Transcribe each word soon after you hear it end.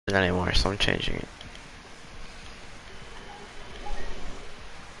anymore, so I'm changing it.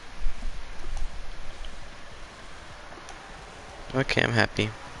 Okay, I'm happy.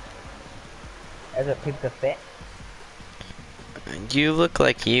 As a pick the fit. You look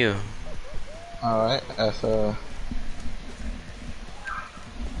like you. Alright,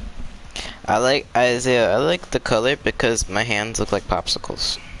 I like Isaiah. I like the color because my hands look like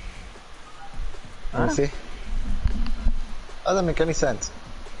popsicles. let me see. Doesn't make any sense.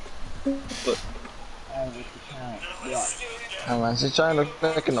 Yeah. Oh man, she's trying to look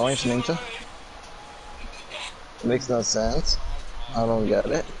like an orange ninja. Makes no sense. I don't get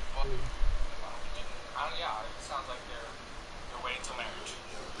it.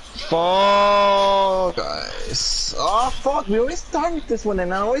 FaAlll Guys. Oh fuck, we always start with this one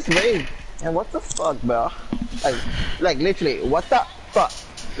and I always wait. And what the fuck, bro? Like literally, what the fuck?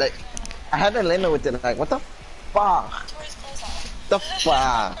 Like, I had a limit with it. Like, what the fuck? The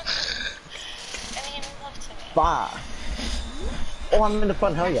fuck? Fuck. Oh, I'm in the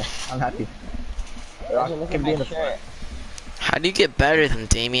front. Hell yeah, I'm happy. I can be in the front. How do you get better than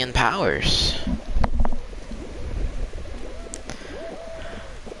Damian Powers?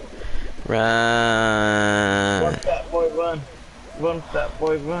 Run. Run, fat boy, run. Run, fat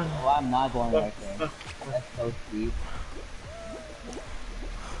boy, run. Oh, I'm not going right there. That's so steep.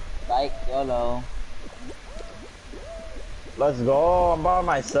 Like, YOLO. Let's go. I'm by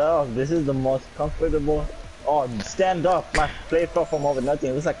myself. This is the most comfortable. Oh, stand up. My plate fell from over nothing.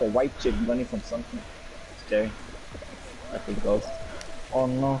 It looks like a white chick running from something. Scary. Like a ghost. Oh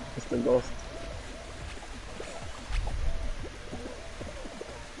no, it's the ghost.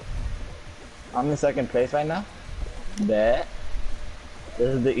 I'm in second place right now. Bet.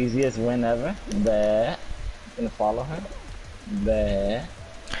 This is the easiest win ever. Bet. I'm gonna follow her. Bet.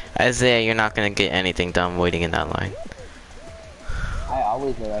 Isaiah, you're not gonna get anything done waiting in that line. I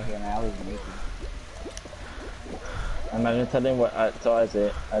always go right here and I always make it. Imagine telling what I told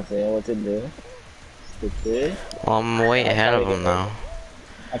Isaiah what to do. Stupid. Well, I'm way ahead of him now.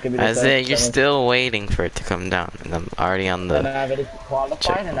 Isaiah, you're still waiting for it to come down, and I'm already on the. And I'm already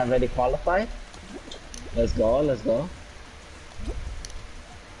qualified. And I'm already qualified. Let's go. Let's go.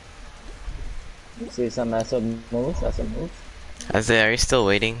 See some massive moves. That's a move. Isaiah, are you still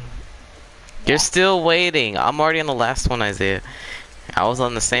waiting? You're still waiting. I'm already on the last one, Isaiah. I was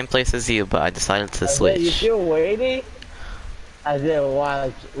on the same place as you, but I decided to switch. You still waiting? Isaiah,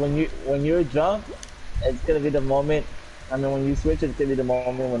 watch. When you jump, it's gonna be the moment. I mean, when you switch, it's gonna be the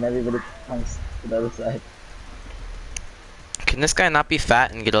moment when everybody comes to the other side. Can this guy not be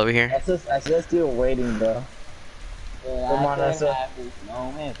fat and get over here? I just still waiting, bro. Come on, Asa.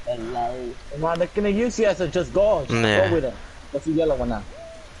 Come on, they're gonna use you, Asa. Just go. Just go with it. What's the yellow one now?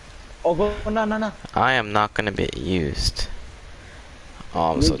 Oh, go. No. I am not gonna be used.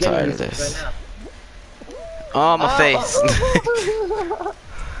 Oh, I'm so tired of this. Right oh, my face.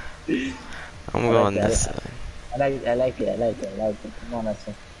 I'm going like this side. I like it. Come on,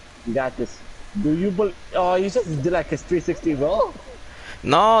 Asa. You got this. Do you believe? Oh, you just did like a 360 roll?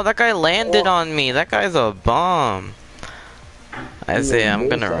 No, that guy landed on me. That guy's a bomb. Isaiah, I'm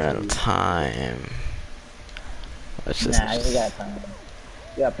gonna run out of time. Let's just. Nah, you got time.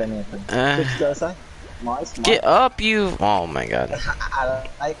 You got plenty of time. Switch to the other side. Smart. Get up, you! Oh my god. I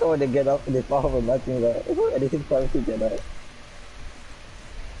like when they get up and they fall over nothing, but anything for to get up.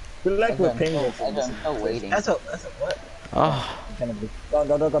 We like we're penguins. I'm still waiting. That's a what? Oh.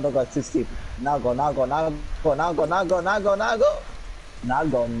 Go, too steep. Now go.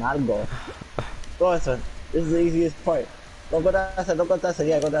 Go, Asa. This is the easiest part. Don't go that side,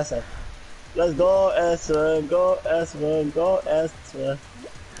 yeah, go that side. Let's go, Asa, go, Asa.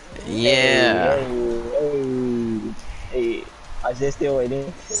 Yeah. Hey. Isaiah still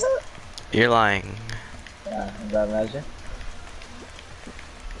waiting. You're lying. Yeah, that imagine.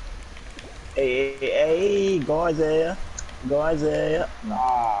 Hey, go Isaiah.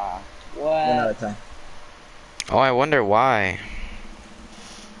 No. What? Another time. Oh, I wonder why.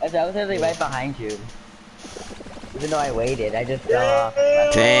 I was literally right behind you. Even though I waited, I just fell off.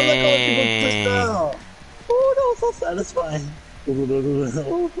 Dang. Oh, that was so satisfying.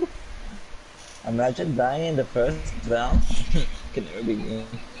 Imagine dying in the first round. Can never be me.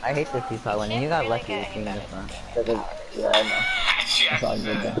 I hate this FIFA one. You got lucky with being this one. Yeah, I know. It's all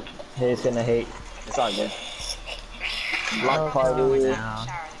good though. Hate's gonna hate. It's all good. Block party.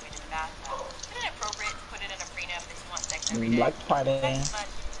 Block party.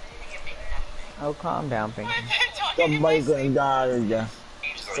 Oh, calm down, Pinky. Somebody gonna die again.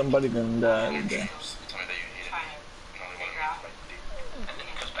 Somebody gonna die again.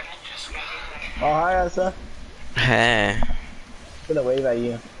 Oh, hi, Asa. Hey. I'm gonna wave at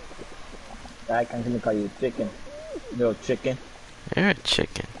you. I can call you chicken. Little chicken. You're a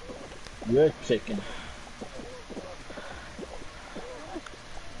chicken. You're a chicken.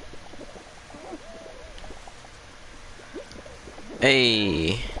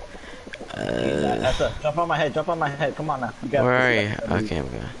 Hey. Jump on my head, jump on my head. Come on now. You got Where are this. you? Okay, I'm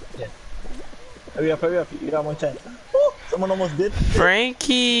good. Yeah. Hurry up. You got one chance. Woo! Someone almost did.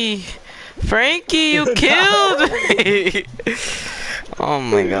 Frankie! Frankie, you killed me! Oh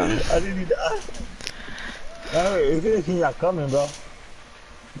my god. I didn't need to ask. No, it's gonna keep not coming, bro.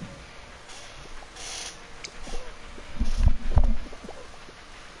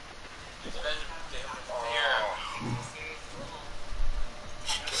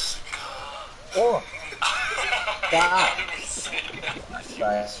 Oh! Stop!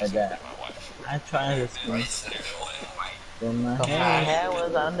 Try that. I tried this one. When my hair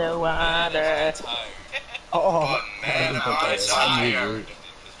was underwater. Oh! It's tired.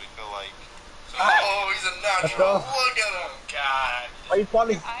 Because we feel like... Oh, he's a natural. Look at him. God. Why you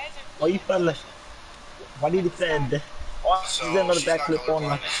falling? Why you falling? What did he say? Oh, So, he's another she's not backflip on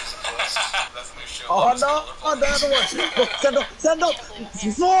colorblind, me. she's a puss. That's a new show. Oh It's no! colorblind. Oh, the other one! Stand up!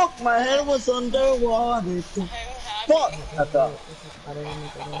 Fuck! My head was underwater. Fuck! I thought.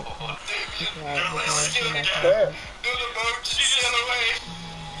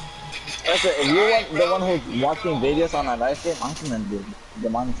 That's it. If you want the one who's watching videos on a live stream, I'm gonna do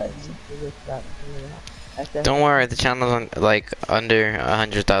demonetize. Don't worry, the channel's on, like under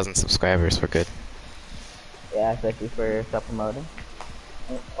 100,000 subscribers. We're good. Yeah, especially for self-promoting.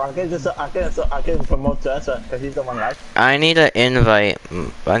 I can promote to us because he's the one live. I need an invite.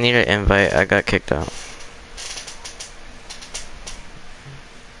 I got kicked out.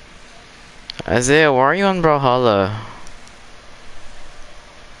 Isaiah, why are you on Brawlhalla?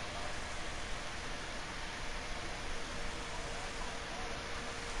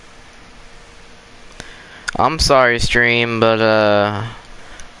 I'm sorry, stream, but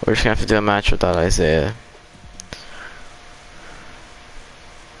we're just gonna have to do a match without Isaiah.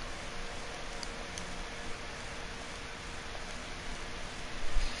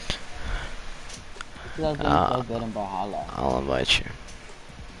 Because I was doing so good in Brawlhalla. I'll invite you.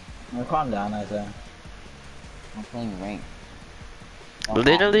 Well, calm down, Isaiah. I'm playing rank.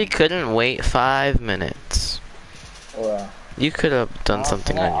 Literally couldn't wait 5 minutes. You could have done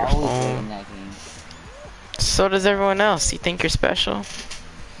something on your phone. So does everyone else. You think you're special?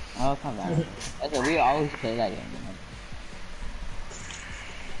 Oh, come on. I said, we always play that game.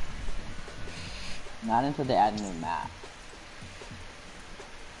 Not until they add a new map.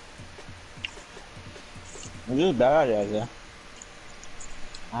 You're just bad at it, Isaiah.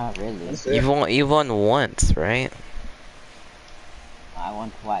 Not really. You've won once, right? I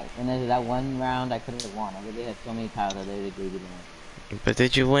won twice. And then that one round I could have won. I really had so many titles I literally didn't win. But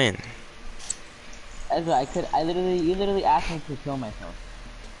did you win? Ezra, you literally asked me to kill myself.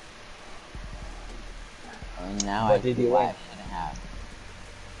 And now I see why I shouldn't have.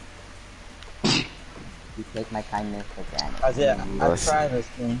 You take my kindness for granted. Isaiah, I Listen. tried this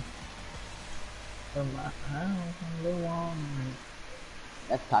thing. From my house on the wall.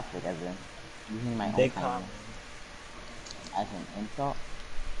 That's toxic, Ezra. Using my They own kindness as an insult.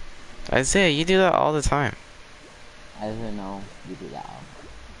 Isaiah, you do that all the time. Ezra, no, you do that all.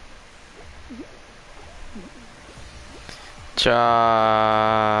 Charge.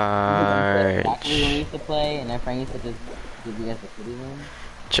 Back when we used to play, and then Frank used to just give you guys the city room.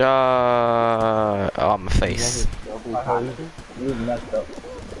 Charge. Oh, my face. You messed up.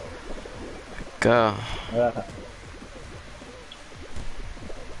 Go.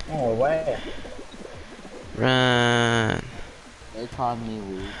 Oh, wait. Run. They called me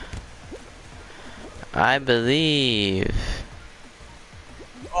weak. I believe.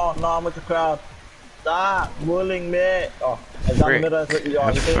 Oh no, I'm with the crowd. Stop bullying me. Oh, it's down the Frick. middle of the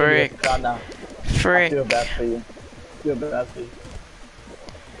yard. You Frick. crowd now. I Frick. feel bad for you. Feel bad for you.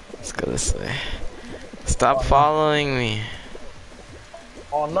 Let's go this way. Stop Oh, no. following me.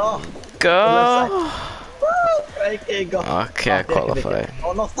 Oh no. Go. Okay, go. Okay, I qualified.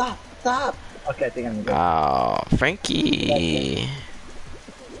 Oh no, stop. Stop. Okay, I think I'm good. Oh, Frankie.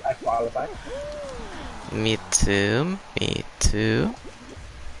 I qualified. Me too. Me too.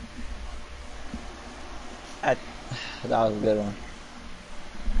 That was a good one.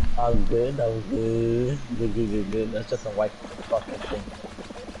 That was good. That was good. Good. That's just a white fucking thing.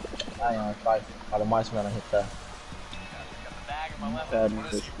 I am five. Out of marshmallow hit that.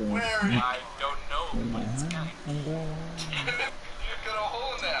 What is he wearing? I don't know, but it's kind of... You got a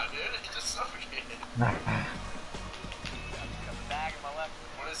hole in that, dude. It just suffocated.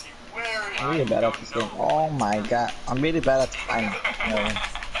 What is he wearing? I'm really bad at this game. Oh my god. I'm really bad at the final. No.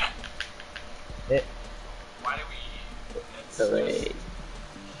 It. Why do we? It's The just, way.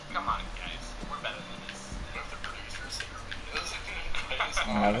 come on, guys. We're better than this. What if the producers say we're videos?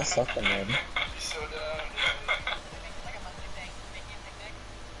 I was sucking, man. I'd be so down. Like a monthly thing. Making a picnic?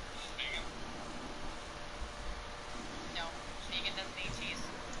 No. Vegan doesn't eat cheese.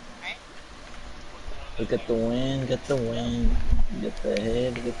 Right? We get the win, get the win. Get the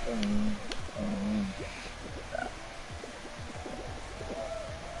head, get the win.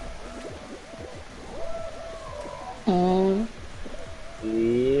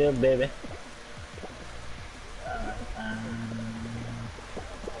 Yeah, baby.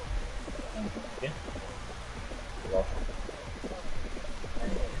 Okay.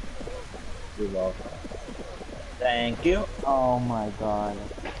 You're welcome. Thank you. Oh my god.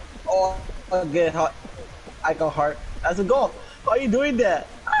 Oh, get hot. I got heart. That's a goal. Why are you doing that?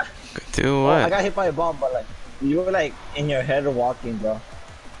 Do Oh, what? I got hit by a bomb, but like, you were like in your head walking, bro.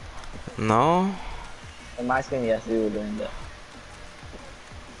 No? In my screen, yes, you were doing that.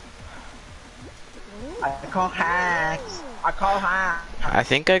 I call hacks. I call hacks. I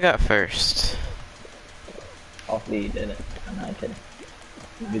think I got first. Hopefully you didn't. I'm not kidding.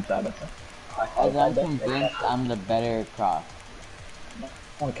 Good job, that's As I'm convinced I'm the better cross. No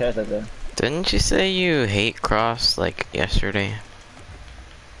one cares like that. Didn't you say you hate Cross like yesterday?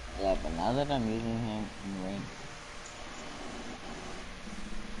 Yeah, but now that I'm using him in range.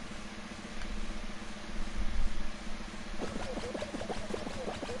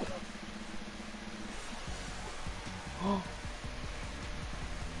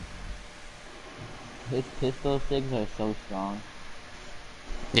 His pistol sigs are so strong.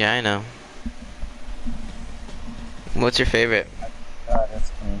 Yeah, I know. What's your favorite? That's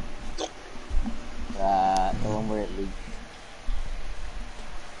funny. The one where it leaks.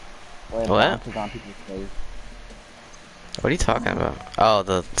 Where it What? bounces on people's face. What are you talking about? Oh,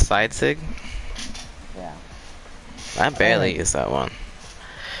 the side sig? Yeah. I barely use that one.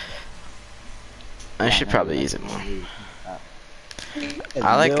 I should no, probably that's use it the more. one we use.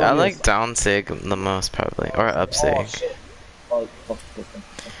 I like down sig the most probably, or up sig. Oh, shit. Oh,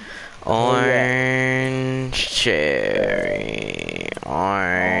 Orange cherry,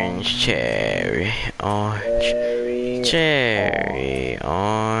 orange cherry, orange cherry,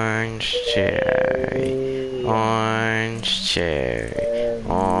 orange cherry, orange cherry,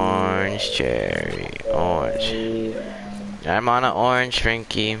 orange cherry, orange. I'm on an orange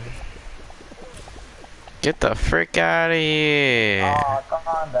Frankie. Get the frick out of here. Oh,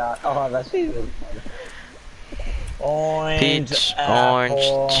 calm down. Oh, that's even. Orange, Peach, apple,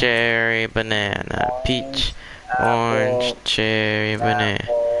 orange, cherry, banana. Peach, orange, cherry, banana.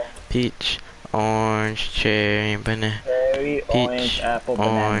 apple, Peach, orange, cherry, banana. cherry, orange, Peach, apple,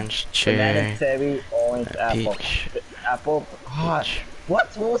 banana. orange, cherry, Banana, cherry, orange, apple. peach, Apple. God. peach.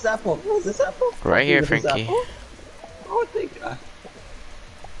 What? What was apple? What was this apple? Right here, This was Frankie. apple? Oh, thank God.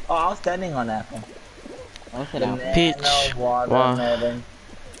 Oh, I was standing on apple. What's it out? Banana, Peach, watermelon.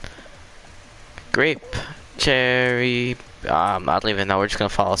 Grape, cherry. I'm not leaving now. We're just gonna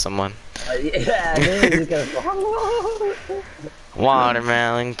follow someone. Yeah, this is gonna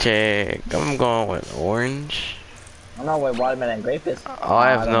Watermelon, cherry. I'm going with orange. I don't know what watermelon and grape is. Oh, I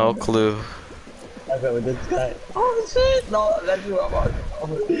have don't no know. clue. I go with this guy. Oh shit! No, that's what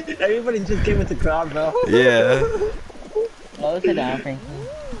everybody just came with the crowd, bro. Yeah. Close it down, Frankie.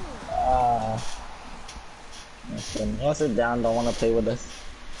 Close it down. Don't want to play with us.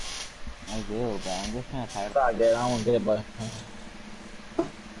 I do, but I'm just kind of tired. It's all good. I won't get it, but.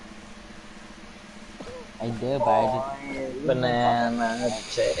 I do, but I just... Banana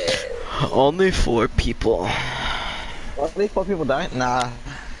chip. Only 4 people. At least 4 people died? Nah,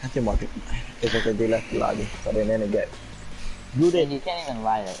 I think more people died. It's because they left the lobby, so they didn't get You can't even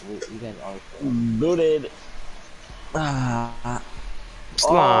lie. You guys always say that. booted.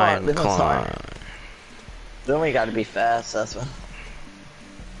 Slime this one's hard. climb. Then we gotta be fast, that's what.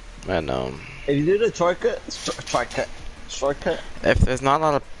 I know. If you do the shortcut. If there's not a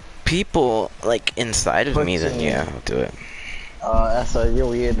lot of people like inside of me, then yeah, I'll do it. That's you're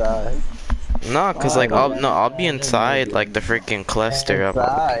weird, No, cause like I'll be inside like the freaking cluster of all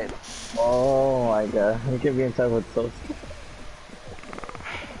the inside. Oh my god, you can be inside with those.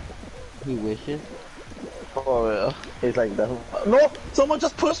 He wishes. For real. He's like that. No! Someone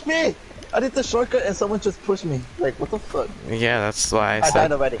just pushed me! I did the shortcut and someone just pushed me. Like, what the fuck? Yeah, that's why I I said.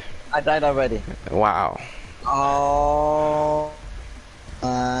 died already. Wow. Oh.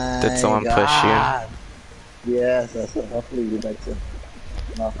 Did someone push you? Yes, that's what. Hopefully you like to.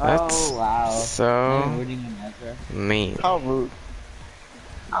 No. That's Oh, wow. so You're rooting on Ezra. mean. How rude.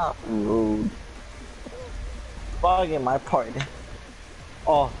 How rude. Bugging my party.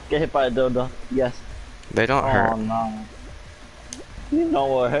 Oh, get hit by a dildo. Yes. They don't Oh hurt. no. You know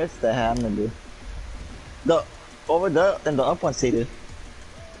what hurts the hammer, dude. The over there in the up one seated.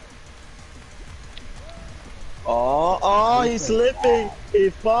 Oh, he's slipping.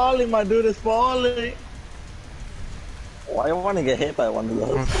 He's falling. My dude is falling. Why you want to get hit by one of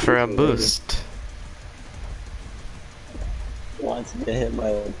those? For a boost. Wants to get hit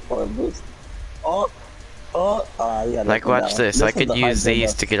for a boost. Yeah. Like, watch this. I could use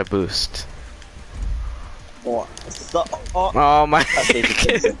these to get a boost. Oh my.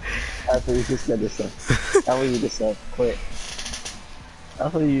 That's what you just get this up. That's what you just said. Quit.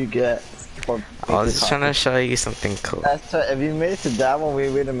 That's what you get. I was just trying to show you something cool. That's right. If you made it to that one, we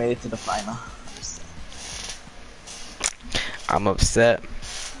would have made it to the final. I'm upset.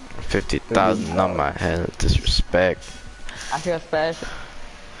 50,000 on my head. Disrespect. I feel special.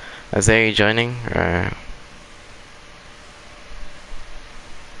 Isaiah, you joining? Or...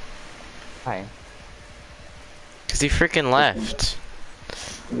 Hi. Cause he freaking left.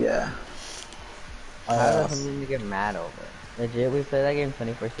 Yeah. How does something to get mad over? Legit, we play that game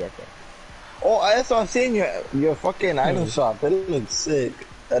 24/7. Oh, that's what I'm seeing. Your fucking item shop. It looks sick.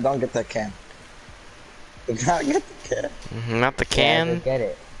 I don't get that can. Do not get the can. Not the Yeah, can. I get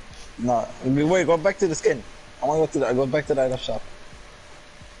it. No, wait. Go back to the skin. I want to go back to the item shop.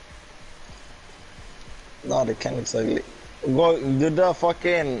 No, the can looks ugly. Go do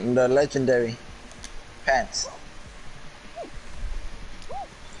the legendary pants.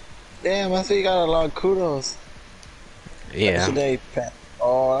 Damn, I see you got a lot of kudos. Yeah. Legendary pants.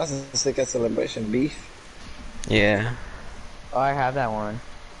 Oh, that's a sick ass celebration beef. Yeah. Oh, I have that one.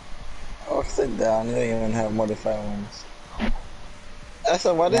 Oh, sit down. You don't even have modified ones.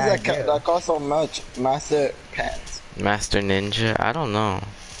 So what is Yeah, that cost so much? Master pants. Master Ninja? I don't know.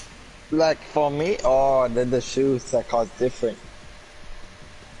 Like for me, or the shoes that cost different.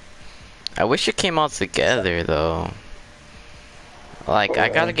 I wish it came all together though. Like I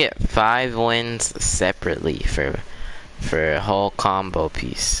gotta get 5 wins separately for a whole combo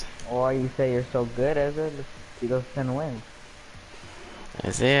piece. Or you say you're so good as it, you go 10 wins.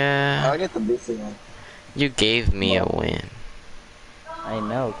 Isaiah, I'll get the basic one. you gave me a win. I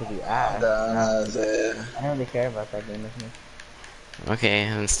know, cause you asked. I don't really care about that game with me. Okay,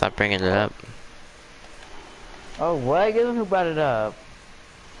 then stop bringing it up. Oh, what? You're the one who brought it up.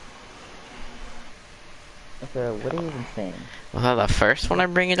 So, what are you even saying? Was that the first one I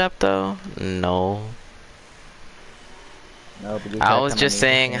bring it up though? No. No, but you I said was something just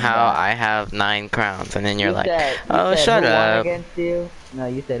saying you how that. I have 9 crowns, and then you're You like, said- you oh, said shut who won up. against you? No,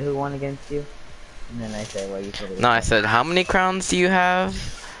 you said who won against you? And then I said, well, you said it was No, I said, how many crowns do you have?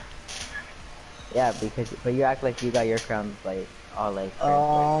 Yeah, but you act like you got your crowns, like, all, like,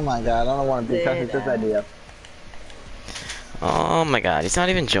 Oh my god, I don't want to be touched with this idea. Oh my god, he's not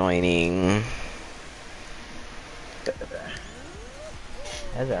even joining.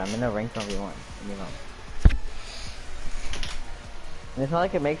 That's it, I'm in a rank 1v1. You know. And it's not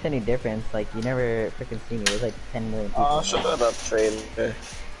like it makes any difference, like, you never freaking see me, there's like 10 million people. Oh, shut up, trader.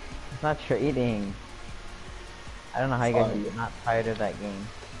 It's not trading. I don't know how you guys are not tired of that game.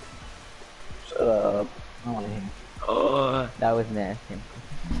 Shut up. Oh, that was nasty.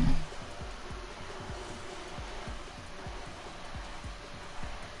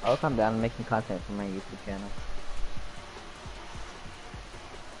 I'll come down and make some content for my YouTube channel.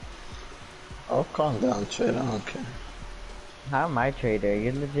 Oh, calm down, trader. I don't care. How am I trader?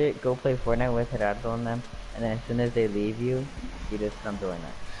 You legit go play Fortnite with Gerardo and them, and then as soon as they leave you, you just come join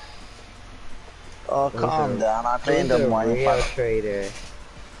us. Oh, calm down. I play in the morning. Real trader.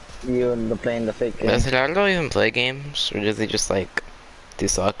 You and the playing the fake game. Does Gerardo even play games, or does he just like do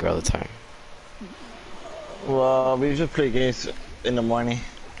soccer all the time? Well, we usually play games in the morning.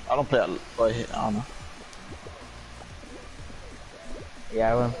 I don't play I don't know.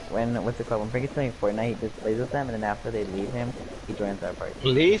 Yeah, what's it called? When Frankie's playing Fortnite, he just plays with them, and then after they leave him, he joins our party.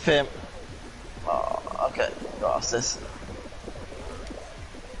 Leave him. Oh, okay. Lost this.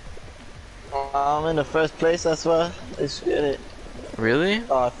 I'm in the first place, that's why. Let's get it. Really?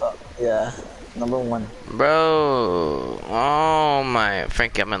 Oh, I thought, yeah. Number 1. Bro, oh my,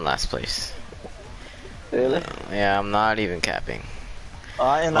 Frankie, I'm in last place. Really? Yeah, I'm not even capping.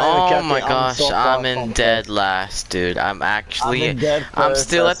 Oh my gosh, I'm in dead last, dude. I'm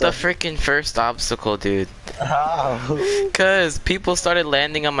still at the freaking first obstacle, dude. How? Cause people started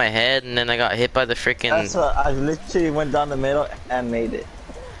landing on my head, and then I got hit by the freaking. That's what I literally went down the middle and made it.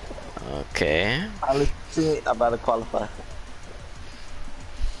 Okay. I literally about to qualify.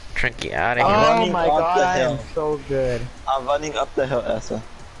 Frankie, out of here. Oh my up god, the I hill. am so good. I'm running up the hill, Essa.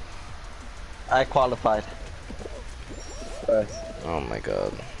 I qualified. First. Oh my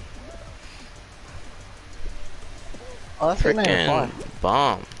god. Oh, that's not even fun. Freaking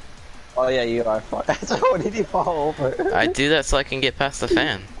bomb. Oh yeah, you are fun. So how did he fall over? I do that so I can get past the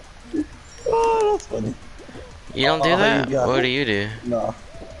fan. Oh, that's funny. You don't do that? What do you do? No.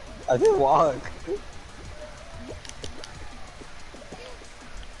 I did walk.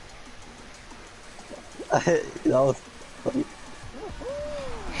 That was funny.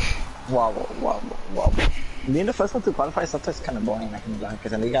 Wobble, wobble, wobble. Being the first one to qualify is sometimes kind of boring, like in blind,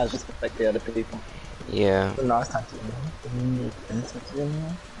 because then you guys just affect the other people. Yeah. So now it's time to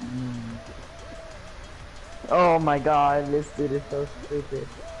Oh my god, this dude is so stupid.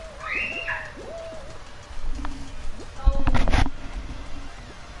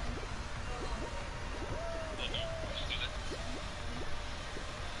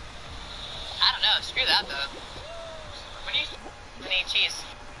 I don't know. Screw that though. What do you need cheese?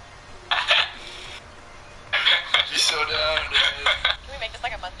 She's so down, dude. Can we make this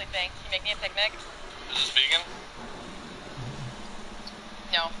like a monthly thing? Can you make me a picnic? Is this vegan?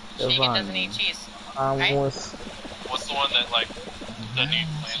 No, vegan doesn't eat cheese. Right? What's What's the one that like doesn't eat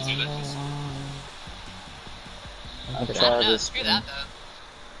plants either? I I don't tried know. this. Screw that though.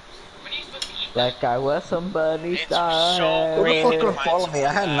 What are you supposed to eat? Like I was somebody's It's star. so Who the fuck Reminds gonna follow me?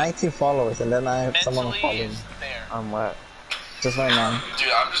 I had me of 19 followers and then I have someone mentally follow me. is there. On what? Just right now. Dude,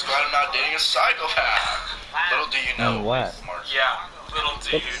 I'm just glad I'm not dating a psychopath. Little do you know. On what? Yeah, little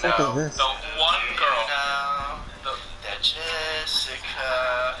do What you the fuck know. is this? The one girl. That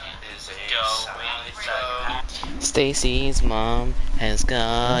Jessica is a psycho. Stacy's mom has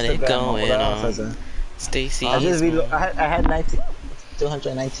got it going on. Stacy's mom. I had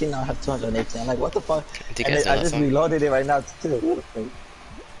 219, now I have 218. I'm like, what the fuck? Do you And guys know I that just song? reloaded it right now too.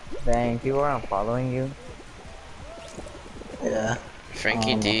 Dang, people are unfollowing you. Yeah.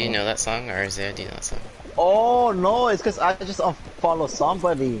 Frankie, do you know that song, or Isaiah, do you know that song? Oh no, it's because I just unfollow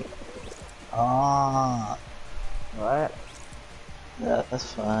somebody. Ah, What? yeah,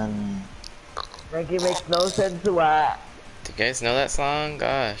 that's fun. Frankie makes no sense to what? Do you guys know that song?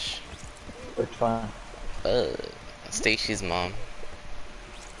 Gosh. Which one? Stacy's mom.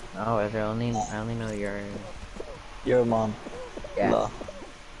 No, I only know Your mom. yeah. No.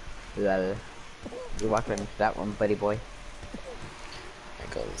 Well, you walk into that one, buddy boy.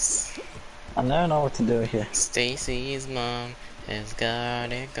 It goes. I never know what to do here. Stacy's mom has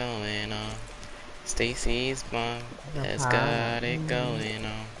got it going on. Stacy's mom has got it going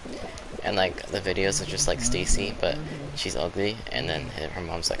on. And like the videos are just like Stacy, but she's ugly, and then her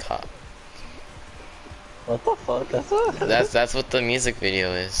mom's like hot. What the fuck? That's what the music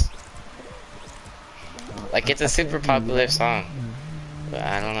video is. Like it's a super popular song, but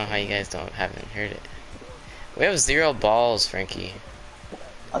I don't know how you guys haven't heard it. We have 0 balls, Frankie.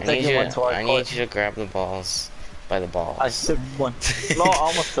 I need you to grab the balls by the balls. I took one. No, I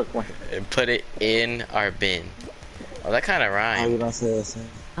almost took one. And put it in our bin. Oh, that kind of Oh, rhymed. you don't say this.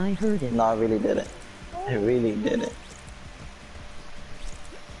 I heard it. No, I really did it. I really did it.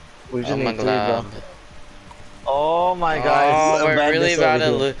 We just Oh my need 3, bro. god. Oh my god. Oh, we're really about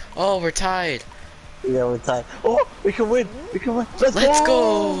to lose. Oh, we're tied. Yeah, we're tied. Oh, we can win. We can win. Let's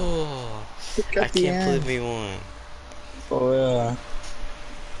go. I At the can't end. believe we won. For real.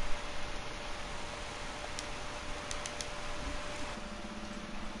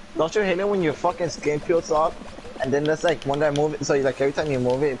 Don't you hate it when your fucking skin peels off, and then that's like when I move it, so like every time you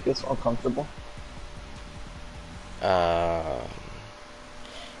move it, it feels uncomfortable?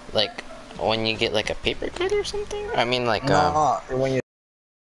 Like when you get like a paper cut or something? I mean like when you...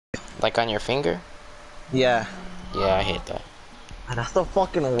 like on your finger? Yeah. Yeah, I hate that. That's the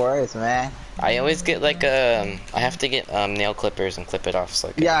fucking worst, man. I always get like I have to get nail clippers and clip it off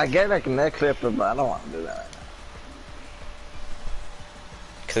so Yeah, I get like a nail clipper, but I don't want to do that right now.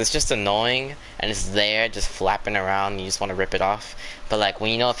 Cause it's just annoying and it's there just flapping around and you just want to rip it off. But like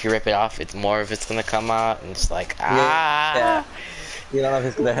when you know if you rip it off, it's more of it's gonna come out and it's like Yeah. You don't know if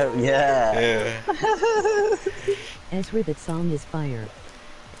it's gonna hurt. Yeah. Ezra, that song is fire.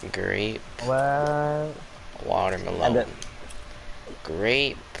 Grape. What? Watermelon.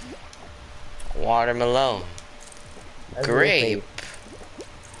 Grape. Watermelon. Grape.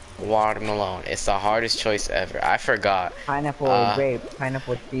 Watermelon. It's the hardest choice ever. I forgot. Pineapple, grape,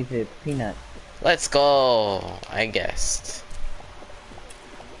 pineapple, cheese, peanut. Let's go. I guessed.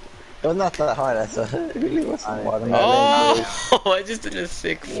 It was not that hard. That's it really was. Watermelon. Oh, I just did a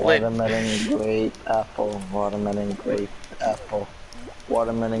sick flip. Watermelon, grape, apple. Watermelon, grape, apple.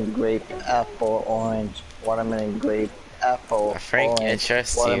 Watermelon, grape, apple, orange. Watermelon, grape, apple, Frank, I orange.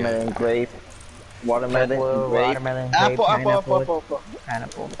 trust watermelon, you. Grape. Watermelon, grape. Watermelon, Apple, grape, apple.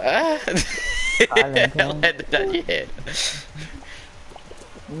 pineapple. Landed on your head.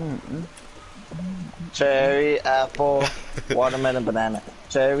 Cherry, apple, watermelon, banana.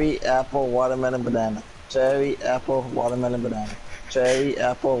 Cherry, apple, watermelon, banana. Cherry, apple, watermelon, banana. Cherry,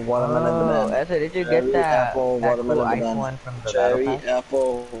 apple, watermelon, Oh, banana. Esther, did you get Cherry, apple, that cool watermelon, ice banana. one from the battle Cherry, pass?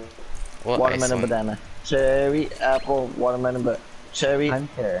 apple, What ice watermelon, one? banana. Cherry, apple, watermelon, banana. Cherry,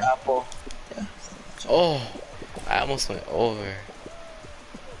 Hunter. apple. Yeah. Oh, I almost went over.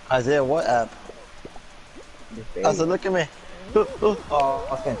 Isaiah, what app? Your Isaiah, face. look at me. Oh,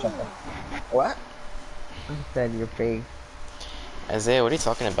 I was getting jumped. What? I said your face. Isaiah, what are you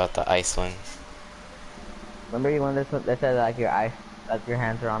talking about? The ice one? Remember you won this one that said like your ice, like your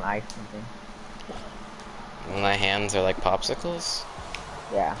hands are on ice something. My hands are like popsicles?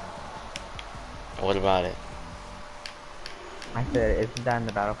 Yeah. What about it? I said, isn't that in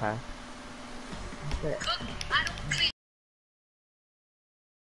the battle pass? I said,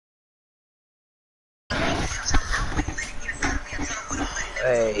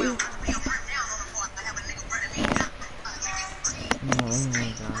 Hey. oh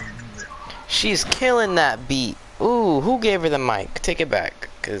my god. She's killing that beat. Ooh, who gave her the mic? Take it back,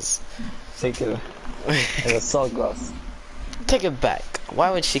 cause Take it. It was so gross. take it back.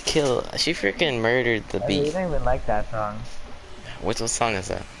 Why would she kill? She freaking murdered the I beat. don't even like that song. Which song is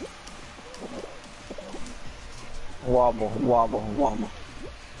that? Wobble, wobble, wobble.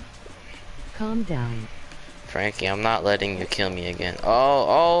 Calm down. Frankie, I'm not letting you kill me again.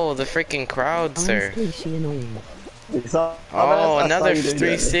 Oh, the freaking crowd, sir. Honestly, she annoying. Oh, another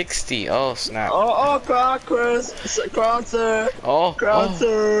 360. Oh, snap. Oh, crowd surf, Oh, crowd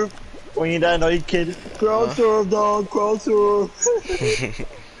surf. When you die, no, you kid. Crowd surf, dog, crowd surf.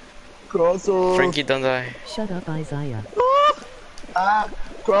 Crowd surf. Frankie, don't die. Shut up, Isaiah.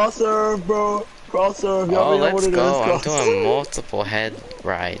 Crowd surf, bro. Crowd surf. You Oh, already know let's what it go. is, I'm crowd doing surf. multiple head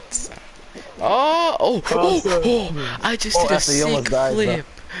rides. Oh, I just did a after you almost sick died, bro. flip.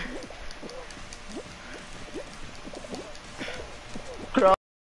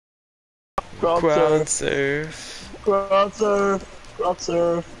 Crowd surf. Crowd surf. Crowd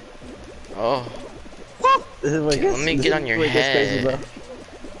surf. Oh, This is what let me get on your head.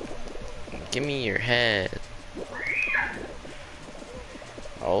 Give me your head.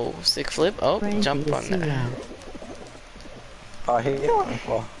 Oh, sick flip. Oh, Frankie jump is on too that. loud. Oh, here you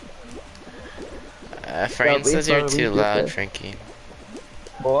are. Frame says you're too just loud, said. Frankie.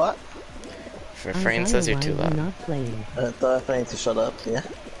 What? Frame Isaiah, says you're why too are you loud. not playing? Tell Frank to shut up, yeah?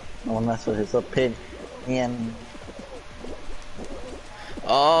 No one mess with his opinion.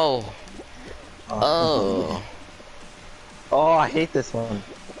 Oh. Oh. Oh, I hate this one.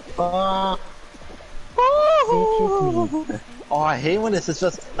 Bitch, Oh, I hate when this is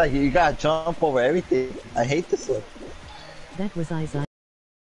just like you gotta jump over everything. I hate this one. That was Isaiah.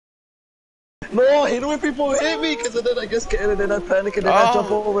 No, I hate when people hit me because then I get scared and then I panic and then I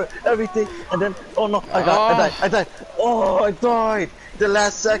jump over everything and then oh no, I died. Oh, I died. The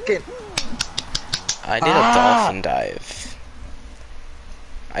last second. I did a dolphin dive.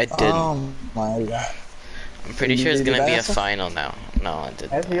 I didn't. Oh my god. I'm pretty sure it's gonna be a final now. No, I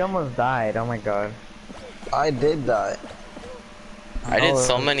didn't. As he almost died, oh my god. I did die. I did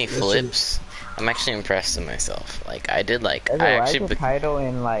so many flips. I'm actually impressed with myself. Like I did like Ezra, I why is actually the title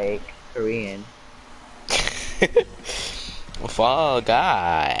in like Korean? FaAlll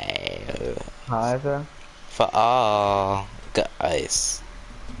Guys. Huh, Ezra? FaAlll Guys.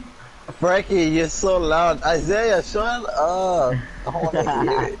 Frankie, you're so loud. Isaiah, shut up. I don't want to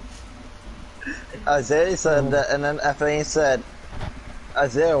hear it. Isaiah said that, and then FaAlll said,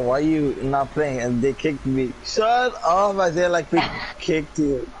 Isaiah, why you not playing? And they kicked me. Shut up, Isaiah, like we kicked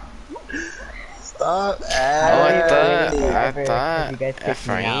you. Stop Oh, I If thought you guys kicked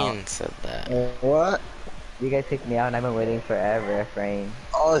me out. Efrain said that. What? You guys kicked me out and I've been waiting forever, Efrain.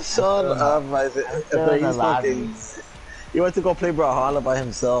 Oh, shut up, Isaiah. still in the He's lobby. fucking... He went to go play Brawlhalla by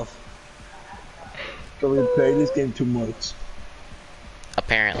himself. So we play this game too much.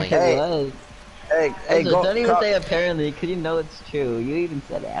 Apparently. Hey, hey, go. Don't even say apparently, because you know it's true. You even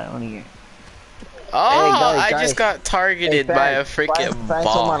said it, I don't hear. Oh, guys, I just got targeted by a freaking Fans on my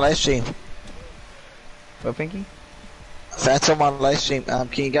ball. live stream. What, Pinky? Fans on my live stream. Can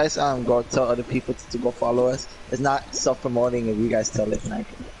you guys go tell other people to go follow us? It's not self-promoting if you guys tell it. Like,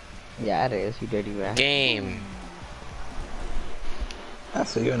 Yeah, it is, you dirty rat. Game.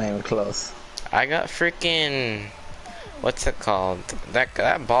 that's what your name is close. I got freaking... What's it called?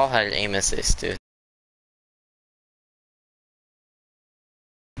 That ball had aim assist, dude.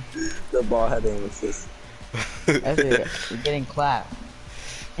 The ball had aim assist. Ezra, you're getting clapped.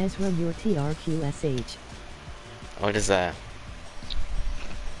 Ezra, your TRQSH. What is that?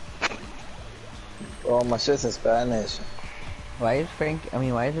 Oh, my shit's in Spanish. Why is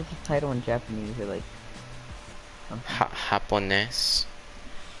why is it the title in Japanese or like something? Japonés.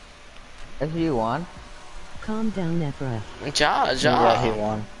 That's what you want? Calm down, Ephra. Yeah, he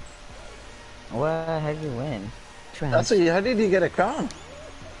won. What? How'd you win? Trash. So how did you get a crown?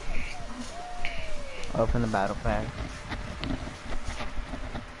 Open the battle pass.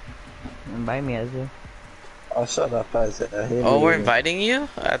 Invite me, Azu. Oh, shut up, Isaiah. Oh, we're inviting you?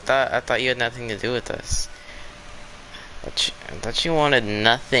 I thought you had nothing to do with us. I thought you wanted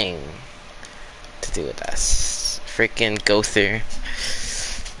nothing to do with us. Freaking Gother.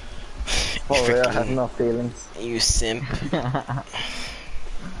 For real, I have no feelings. You simp.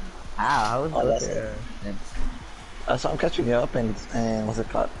 How was that's it? So I'm catching you up and what's it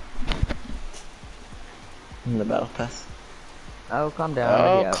called? In the battle pass. Oh, calm down.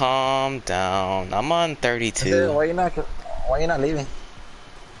 Oh, Yeah. calm down. I'm on 32. Why you not leaving?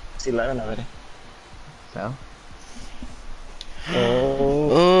 It's 11 already. So?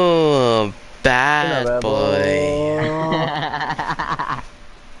 Oh, bad boy.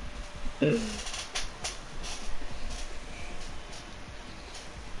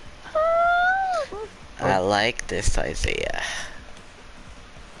 I like this, Isaiah.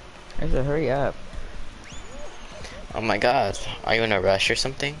 I said, hurry up. Oh my god, are you in a rush or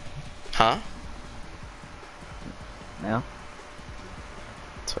something? Huh? No?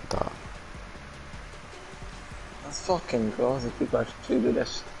 That's what I thought. That's fucking gross if people actually do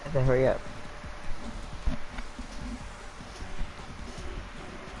this. I said, hurry up.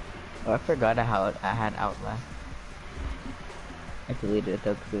 Oh, I forgot how I had Outlast. I deleted it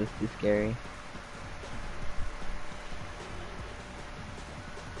though because it was too scary.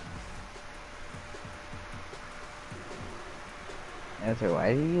 Answer,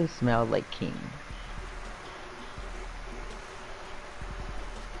 why do you smell like king?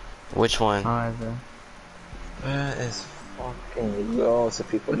 Which one? That is fucking gross if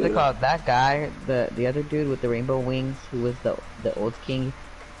people What's do it called? That guy, the other dude with the rainbow wings, who was the old king.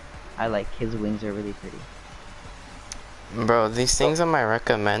 I like his wings are really pretty. Bro, these things on my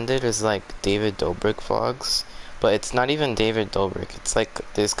recommended is like David Dobrik vlogs, but it's not even David Dobrik. It's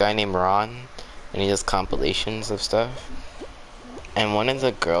like this guy named Ron, and he does compilations of stuff. And one of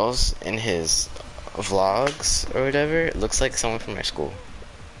the girls in his vlogs or whatever looks like someone from our school.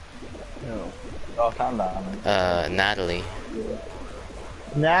 No. Oh, calm down. Natalie.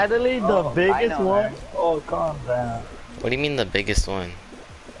 Natalie, the biggest one? Oh, calm down. What do you mean the biggest one?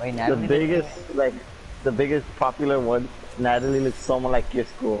 Wait, Natalie, the biggest popular one. Natalie looks someone like your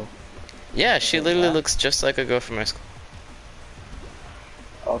school. Yeah, she literally looks just like a girl from our school.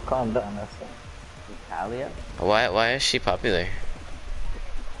 Oh, calm down, that's Talia? Why is she popular?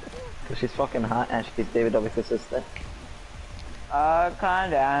 Because she's fucking hot and she's David Dobrik's sister.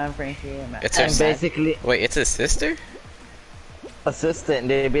 Calm down, Frankie. It's her And basically, Wait, it's his sister? assistant,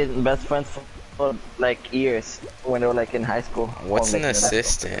 they've been best friends for like years when they were like in high school. What's Or, an like,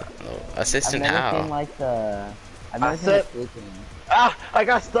 assistant? Assistant I've never how? seen like the. I've I never seen said- the speaking. Ah, I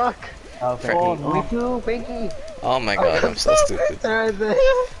got stuck. Oh, Frankie. no. Me too, Frankie. Oh my god, I'm so stupid. Right there.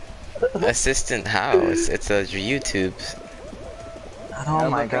 Assistant how? It's a YouTube. Oh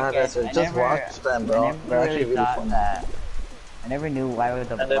my god, that's it. Just watch them, bro. I They're never actually really thought fun. that. I never knew why would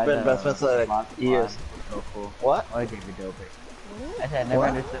the. And they've been best friends for like years. So cool. What? Or David Dobrik. I said I never What?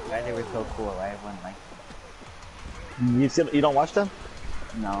 understood why they were so cool. Why everyone liked You don't watch them?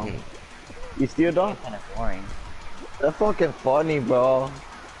 them. No. You still don't? Kind of boring. They're fucking funny, bro.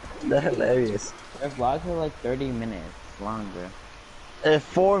 They're hilarious. Their vlogs are like 30 minutes long, bro.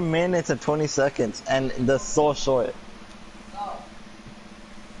 4 minutes and 20 seconds, and they're so short.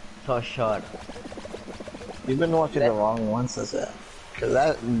 So short. You've been watching the wrong ones, as that.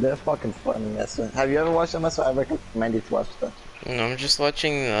 Cause they're fucking funny. Have you ever watched them? That's why I recommend you to watch them. No, I'm just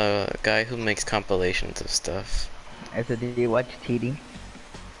watching a guy who makes compilations of stuff. I said, did you watch TD?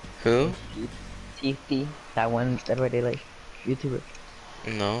 Who? TD? That one, that way they like YouTuber.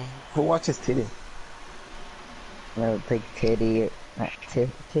 No. Who watches TD? No, it's like Titty,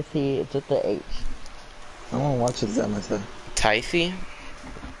 Tiffy, it's with the H. No one watches them, I said. Typhy?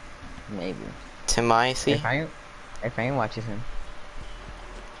 Maybe. Timothy? If I watches him.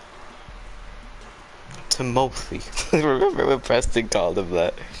 Timothy. Remember when Preston called him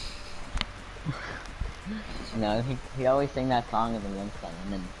that? No, he always sang that song in the one song,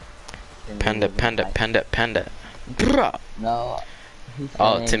 and then Panda, panda, panda, panda. Bruh. No. he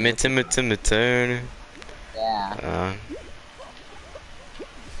Oh, sang- Timmy Turner. Yeah.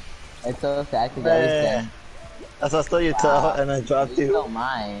 It's so sad because I always sang. As I stole your tail and I dropped You you. don't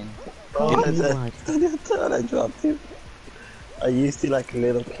mind. Oh, You I what? stole your tail and I dropped you. I used to like a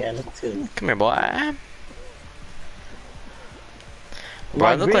little can of tuna. Come here, boy. Bro,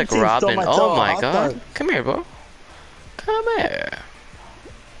 I look like Robin. Oh my god. Dog. Come here, bro. Come here.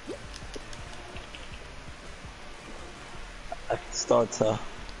 I can start to.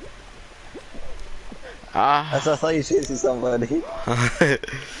 Ah. I thought you chasing somebody.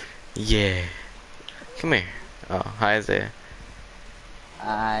 Yeah. Come here. Oh, hi Isaiah.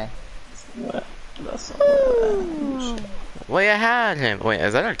 Hi. That's Wait, I had him. Wait,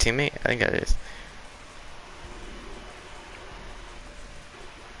 is that our teammate? I think that is.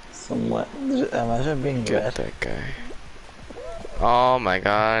 somewhat. Imagine being Get red. that guy. Oh my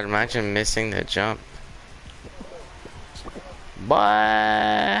god, imagine missing the jump.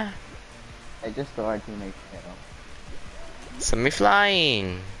 Bye. I just saw our teammates kill. Send me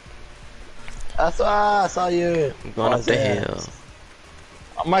flying. I saw you. I'm going up the hill.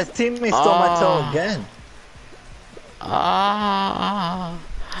 My teammate stole my toe again. Ah.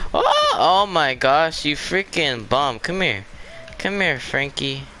 Oh, oh my gosh, you freaking bum. Come here. Come here,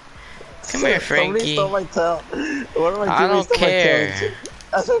 Frankie. Come here, Frankie. Somebody stole my tail. One of my I don't stole care. my tail.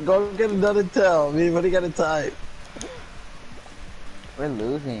 I said, go get another tail. Me, what do you got a time? We're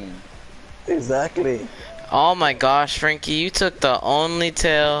losing. Exactly. Oh my gosh, Frankie, you took the only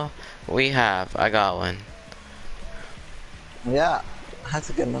tail we have. I got one. Yeah, I had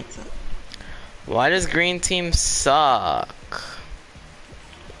to get another tail. Why does green team suck?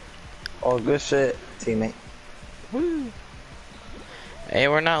 Oh, good shit, teammate. Woo. Hey,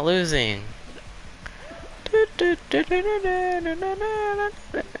 we're not losing.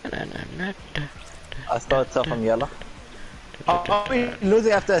 I stole a tail from yellow. Oh, we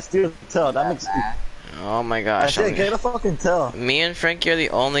losing after I steal the tail. That makes. Oh my I gosh. said, get a fucking tail. Me and Frankie are the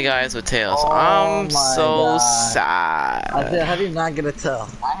only guys with tails. Oh I'm my so God. sad. I said, how do you not get a tail?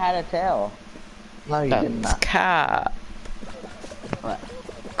 I had a tail. No, you did That's not. cap. What?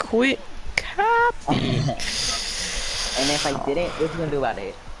 Quit cap. And if I didn't, what you gonna do about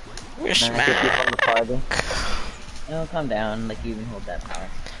it? You're From the party. No, calm down. Like you can hold that power.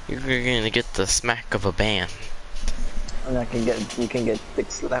 You're gonna get the smack of a ban. And you can get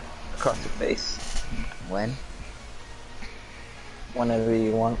thick slap across your face When? whenever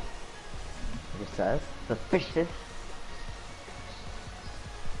you want. Just us? Suspicious.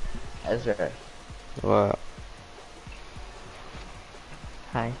 Ezra. What?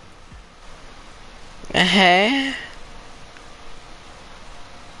 Hi. Hey.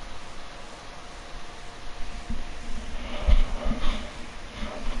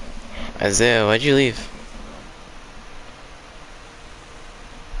 Isaiah, why'd you leave?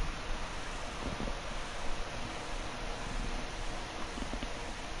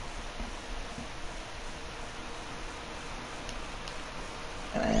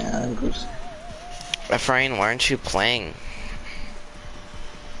 Efrain, why aren't you playing?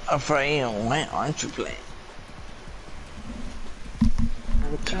 Efrain, why aren't you playing?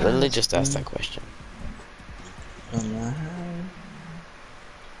 Literally just asked that question.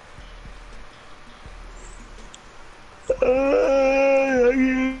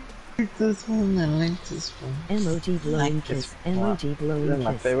 This one, I like this one. Emoji blowing kiss. Emoji blowing This kiss. is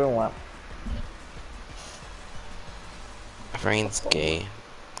my favorite one. Efrain's gay.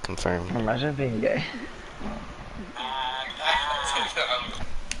 Confirmed. Imagine being gay.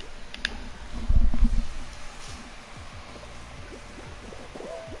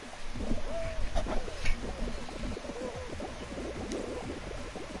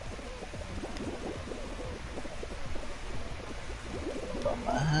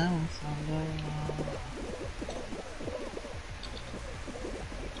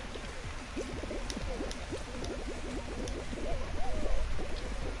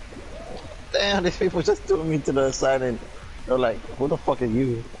 Damn, these people just threw me to the side and they're like, who the fuck are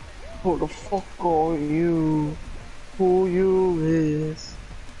you? Who the fuck are you? Who you is?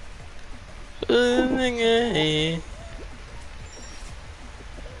 Let's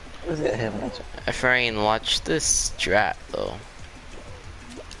get him. Efrain, watch this strat though.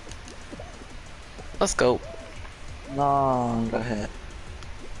 Let's go. No, go ahead.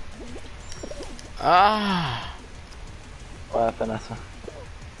 Ah. What happened, that's one?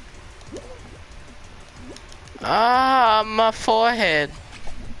 Ah, my forehead.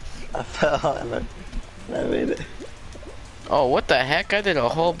 I fell and I made it. Oh, what the heck? I did a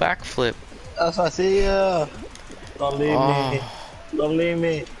whole backflip. That's why I see ya. Don't leave me. Don't leave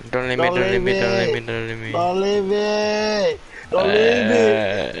me. Don't leave me, don't leave me, don't leave me, don't leave me. Don't leave me. Don't leave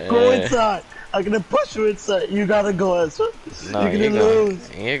me. Go inside. I'm gonna push you inside. You gotta go, Ezra. No, you're gonna lose.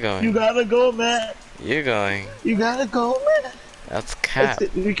 You're going. You gotta go, man. You're going. You gotta go, man. That's cap.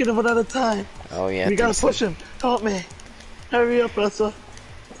 We can have another time. Oh yeah. We gotta push him. Help me. Hurry up, Ezra.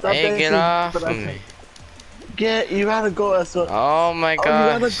 Stop Hey, dancing. get off But of I me. You gotta go, Ezra. Oh my Oh, you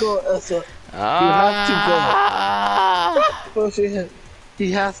gotta gosh. go, Ezra. You have to go. Ah. Push him.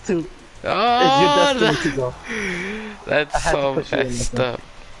 He has to. It's your Oh, destiny to go. that's I had to so push you in, messed Ezra. up.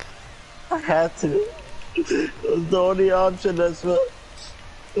 I had to. It was the only option, Ezra.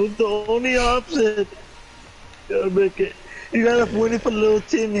 It was the only option. You gotta make it. You gotta win it for little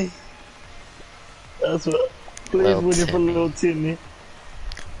Timmy. That's what. Please Little win it for Timmy. little Timmy.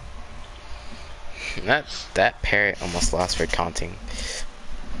 That parrot almost lost for taunting.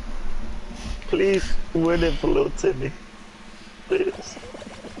 Please win it for little Timmy. Please.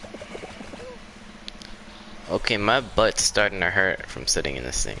 Okay, my butt's starting to hurt from sitting in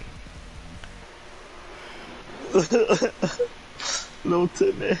this thing. Little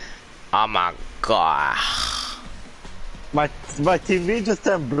Timmy. Oh my god. My TV just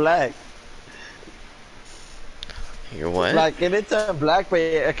turned black. You're what? Like it turned black, but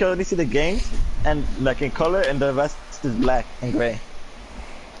I can only see the games and like in color, and the rest is black and gray.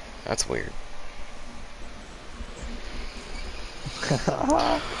 That's weird.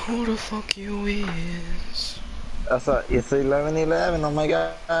 Who the fuck you is? That's what it's 11:11. Oh my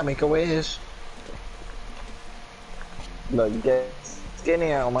god, make a wish. Look, get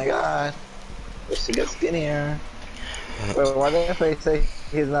skinnier. Oh my god, wish to get skinnier. Wait, why did I say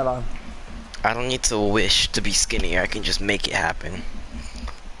he's not on? I don't need to wish to be skinnier. I can just make it happen.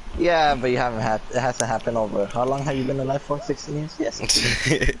 Yeah, but you haven't had. It hasn't happened over. How long have you been alive for? 16 years? Yes. I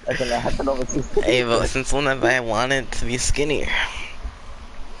think that happened over 16 years. Hey, but since when have I wanted to be skinnier?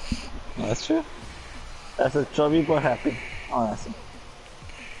 That's true. That's a chubby boy happy. Honestly.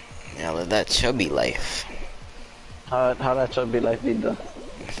 Yeah, live that chubby life. How that chubby life be done?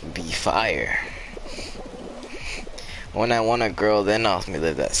 Be fire. When I want a girl, then I'll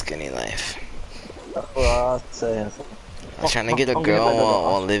live that skinny life. That's what I'll say. Trying to get a girl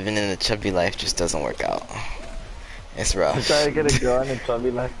while living in a chubby life just doesn't work out. It's rough. Trying to get a girl in a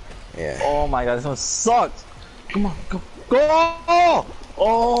chubby life. Yeah. Oh my god, this one sucks. Come on, go!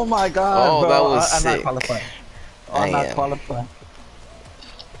 Oh my god, Oh, bro. that was I'm sick. not qualified. I I'm not am. qualified.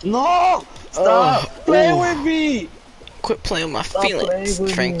 No! Stop playing with me! Quit playing with my Stop feelings. playing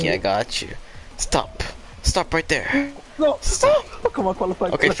with Frankie, me. I got you. Stop. Stop right there. No! Stop. Oh, come on,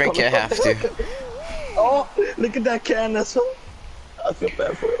 qualified. Okay, Frankie, I have to. Oh, look at that can, that's so. I feel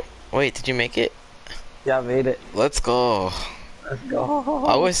bad for it. Wait, did you make it? Yeah, I made it. Let's go. Let's go.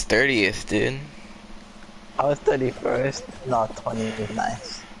 I was 30th, dude. I was 31st. No,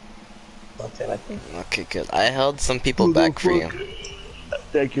 29th. Don't say like that. Okay, good. I held some people back for you.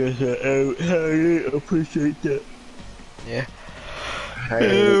 Thank you, sir. I really appreciate that. Yeah. I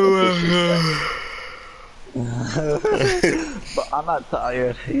really appreciate that. But I'm not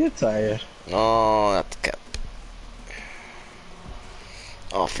tired. You're tired. Oh, not the cap.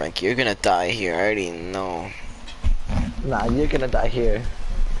 Oh, Frankie, you're gonna die here. I already know. Nah, you're gonna die here.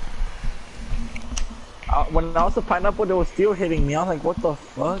 When I was a pineapple, they were still hitting me. I was like, what the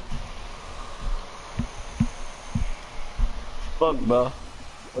fuck? Fuck, bro.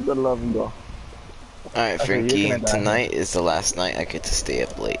 What the love go? Alright, Okay, Frankie, you're gonna die tonight is the last night I get to stay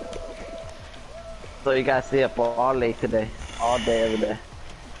up late. So you gotta stay up all late today. All day, every day.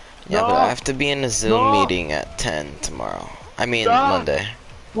 Yeah, No! but I have to be in a Zoom No! meeting at 10 tomorrow. I mean, Stop! Monday.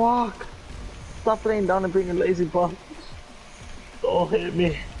 Fuck! Stop laying down and being a lazy bum. Don't hit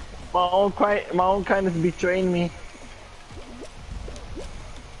me. My own kindness betraying me.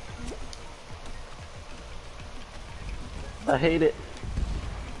 I hate it.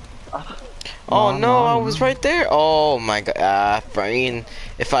 Oh no, I was right there. Oh my god. Frank,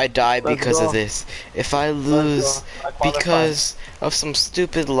 if I die Let's because go. of this, if I lose I qualified. because of some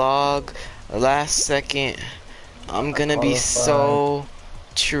stupid log last second, I'm gonna be so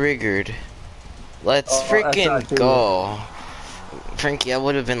triggered. Let's Oh, that's freaking not true. go. Frankie, I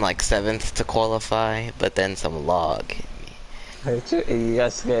would have been like 7th to qualify, but then some log hit me. You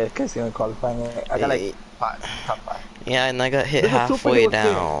guys scared because you're gonna qualify me. I got like top 5. Yeah, and I got hit There's a halfway superhero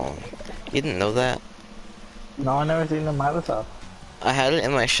down. You didn't know that? No, I never seen the Microsoft. I had it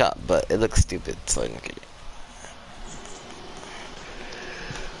in my shop, but it looks stupid, so I didn't get it.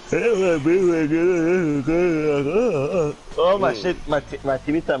 Oh my shit, my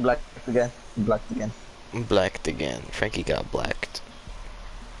TV turned black again. Blacked again. Blacked again. Frankie got blacked.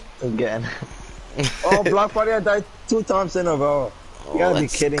 Again. Oh, Block Party, I died 2 times in a row. You gotta be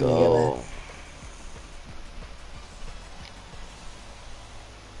Let's kidding me, go. man.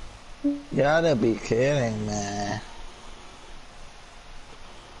 You gotta be kidding, man.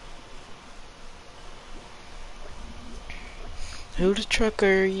 Who the truck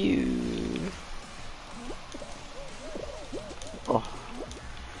are you? Oh.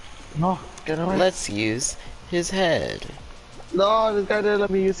 No, get away. Let's use his head. No, this guy didn't let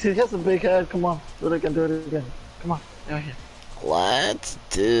me use. He has a big head. Come on, do it again. Do it again. Come on, right here. Let's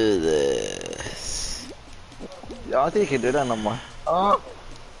do this. Yeah, I think you can do that no more. Oh.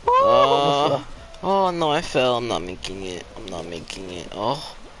 Oh. Oh no, I fell. I'm not making it. I'm not making it.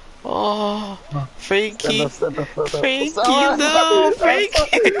 Oh. Oh. Frankie. Frankie, no.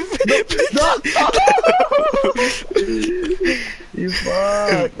 Frankie. No. You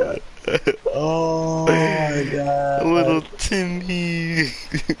fuck. Oh my god. Little Timmy.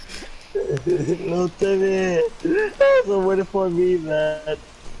 Little Timmy. So win it for me, man.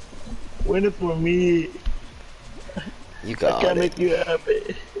 Win it for me. You got I can't it. make you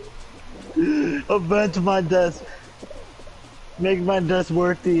happy. Avenge my death. Make my death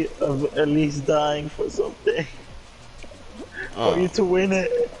worthy of at least dying for something. For you to win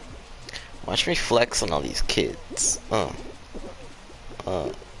it. Watch me flex on all these kids. So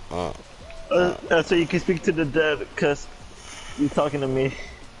you can speak to the dead, because you're talking to me.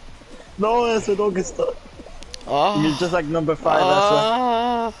 No, Ezra, don't get stuck. Oh. You're just like number 5,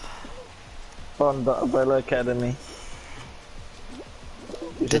 Ezra. From the Umbrella Academy.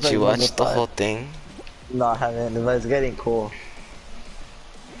 Did you watch the whole thing? No, I haven't, but it's getting cool.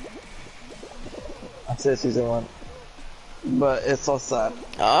 I said season 1. But it's so sad.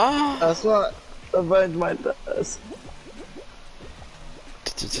 That's what avenge my death.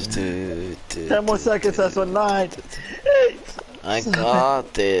 10 more seconds, that's what 9, 8. I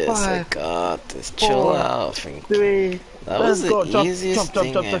got this. 5, I got this. 4, Chill out, Frankie. 3. That was the easiest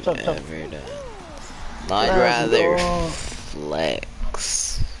thing I've ever done. I'd rather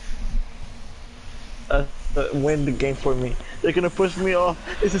flex. Win the game for me. They're gonna push me off.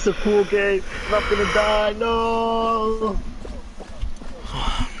 This is a cool game. I'm not gonna die. No.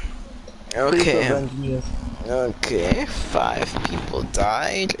 Okay. Okay. 5 people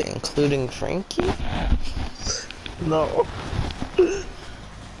died, including Frankie. No.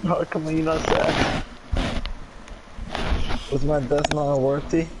 How come you not sad? Was my death not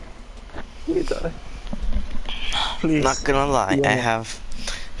worthy? You die. Please. Not gonna lie, I have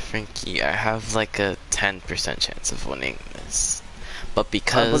Frankie. I have like a 10% chance of winning this, but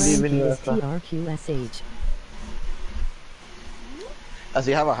because RQSH. As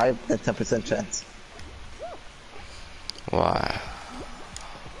you have a high 10% chance. Why?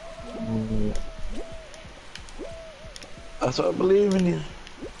 That's what I believe in you.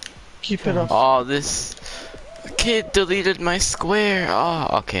 Keep it up. Oh, this kid deleted my square. Oh,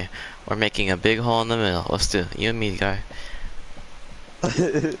 okay. We're making a big hole in the middle. Let's do it. You and me, guy.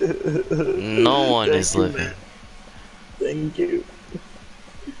 No one is living. Man. Thank you.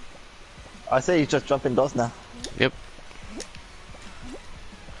 I say you just jump in those now. Yep.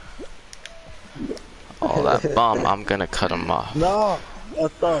 Oh, that bomb. I'm gonna cut him off. No, I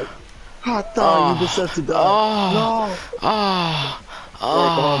thought you deserve to die. No.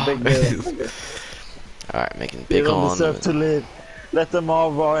 Come on, big man. Alright, making big You don't hole in the deserve to live. Let them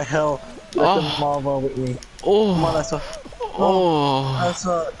all roll in hell. Let them all roll with me. Come on, Asa.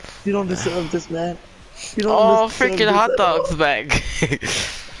 Asa, you don't deserve this, man. You don't deserve freaking this hot dogs back.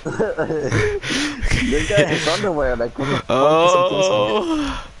 This guy has underwear, like,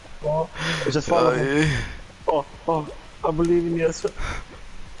 just follow him. Oh, I believe in you, Asa.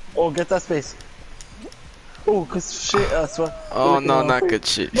 Oh, get that space. Oh, cause shit, Asa. Oh, no, not good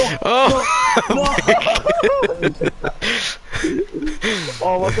shit. No.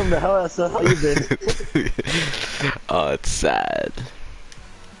 Oh, welcome to hell, Asa. How you been? Oh, it's sad.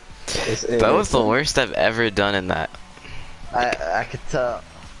 That was the worst I've ever done in that. I could tell.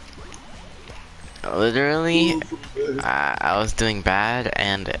 Literally, I was doing bad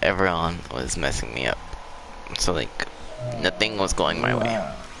and everyone was messing me up. So like, nothing was going my way.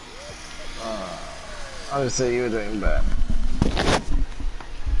 I would say you were doing bad.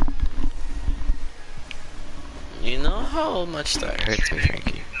 You know how much that hurts me,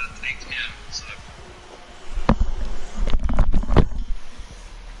 Frankie.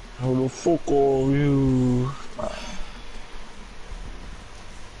 How the fuck are you?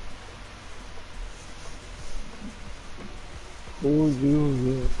 Who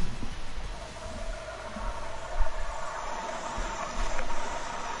you?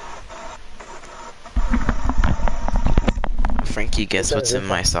 Frankie, guess what's in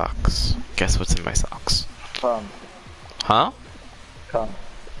my socks? Guess what's in my socks? Come. Huh? Come.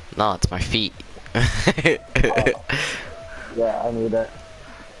 No, it's my feet. Yeah, I knew that.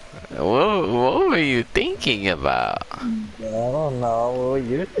 What were you thinking about? Yeah, I don't know. What were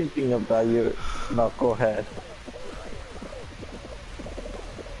you thinking about, you knucklehead?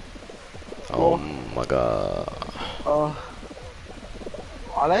 Oh my god.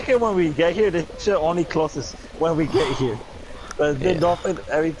 I like it when we get here. This shit only closes when we get here. But the dolphin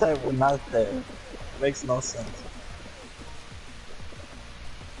every time we're not there. Makes no sense.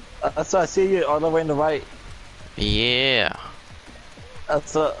 That's why I see you all the way on the right. Yeah.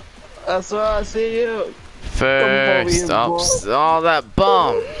 That's why I see you. First ups, all that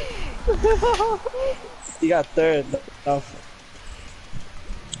bomb. You got third. No.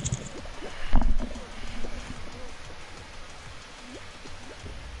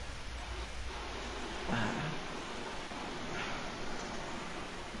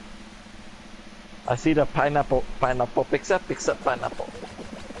 I see the pineapple. Pineapple picks up pineapple.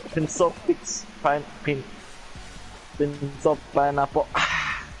 Pencil picks pencil pineapple.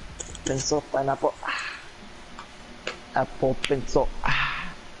 Pencil pineapple. Apple pencil.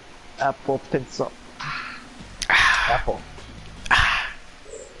 Apple pencil. Apple.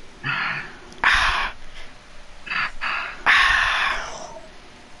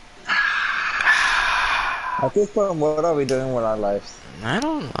 At this point, what are we doing with our lives? I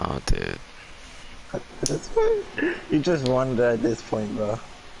don't know, dude. At this point, you just wonder at this point, bro.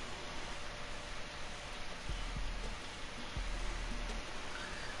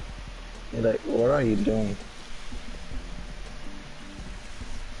 You're like, what are you doing?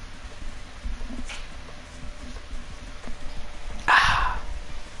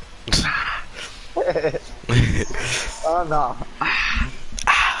 Oh no.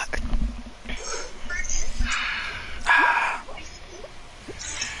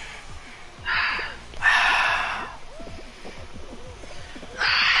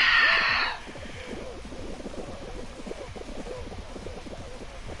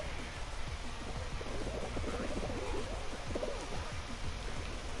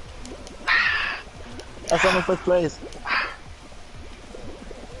 That's on the first place.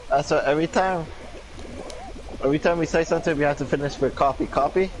 So every time we say something, we have to finish with copy.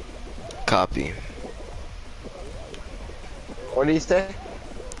 Copy? Copy. What do you say?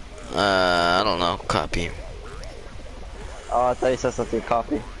 I don't know. Copy. Oh, I thought you said something.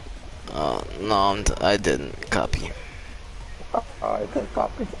 Copy. No, I didn't. Copy. Oh, I said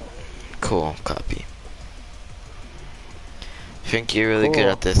copy. Cool. Copy. Think you're really good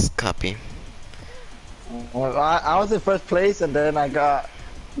at this. Copy. Well, I was in first place and then I got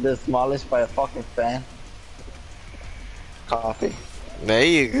demolished by a fucking fan. Copy. There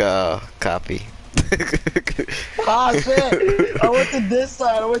you go. Copy. Ah shit! I went to this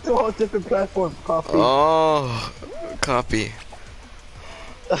side. I went to a whole different platform. Copy. Oh, copy.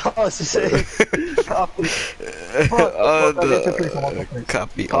 Oh shit! Copy.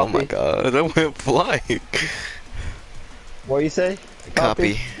 Copy. Oh my god, I went flying. What do you say?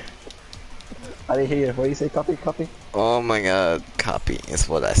 Copy. I didn't hear you. What do you say? Copy. Copy. Oh my god, copy is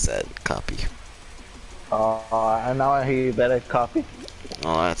what I said. Copy. And now I hear you better. Copy.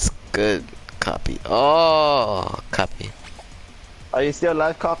 Oh, that's good. Copy. Oh, copy. Are you still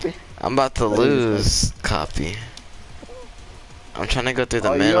alive? Copy. I'm about to lose. Copy. I'm trying to go through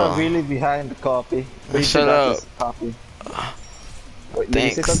the middle. You're really behind the copy. Shut up. Copy. Wait,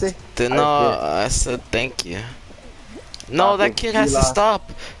 Thanks. did you say something? No, I said thank you. No, that kid has to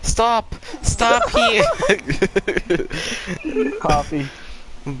stop. Stop here. Copy.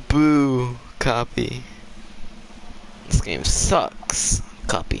 Boo. Copy. This game sucks.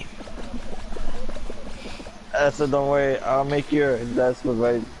 Copy. So don't worry, I'll make your that's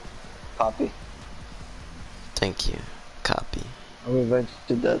right. Copy. Thank you. Copy. I'll revenge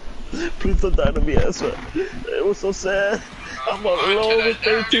to death. Please don't die to me, Ezra. It was so sad. I'm alone with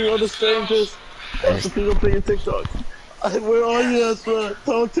 32 other strangers. Lots of people playing TikTok. Where are you, Ezra?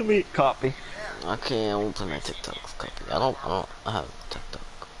 Talk to me. Copy. Okay, I won't play my TikToks. Copy. I don't have TikTok.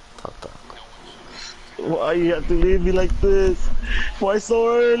 Why you have to leave me like this? Why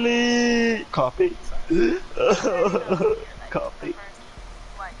so early? Copy. Copy. Dude,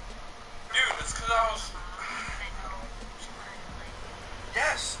 it's cause I was...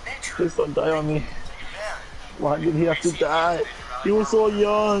 Yes, nature. Please don't die on me. Why did he have to die? He was so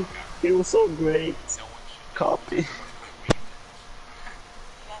young. He was so great. Copy.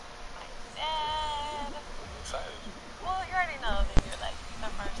 Well, you already know that you're like the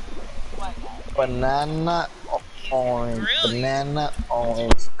first white guy. Banana, orange, banana,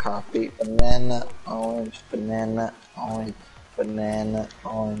 orange, copy, banana, orange, banana, orange, banana,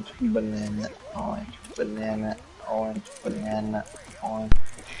 orange, banana, orange, banana, orange, banana, orange,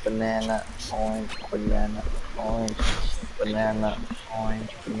 banana, orange, banana, orange, banana,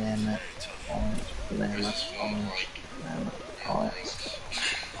 orange, banana, orange, banana, orange, banana, orange,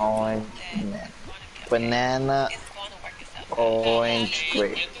 orange, banana, orange,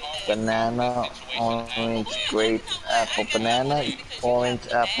 grape, banana, orange, grape, apple, banana, orange,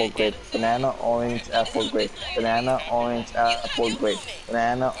 apple, grape, banana, orange, apple, grape, banana, orange, apple, grape,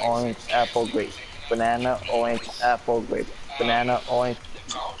 banana, orange, apple, grape, banana, orange, apple, grape, banana, orange,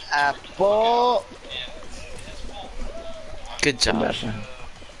 apple. Good job.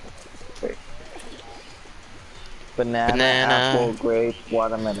 Wait. Banana, apple, Banana, grape,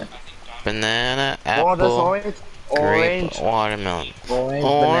 watermelon. banana, Oh, that's apple, orange. grape, Orange, watermelon.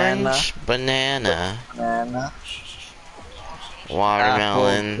 orange, banana, Orange, banana, banana,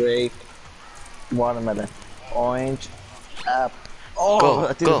 apple, watermelon. grape, watermelon. Orange, apple. Oh, Go,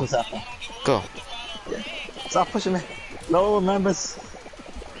 I think this go, was apple. go. Yeah. Stop pushing me. No members.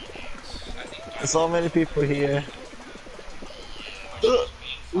 There's so many people here.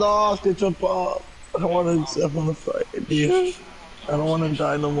 No, get jump off. I don't want to step on the fight, dude. I don't want to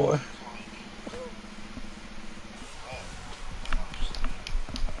die no more.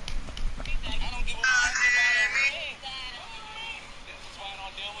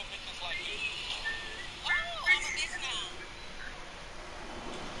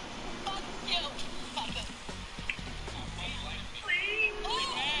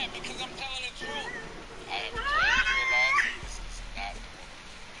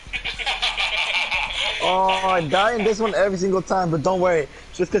 Oh, I die in this one every single time, but don't worry.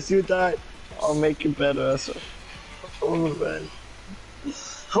 Just because you died, I'll make it better. So, I want revenge.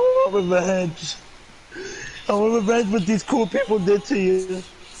 I want revenge. I want revenge what these cool people did to you.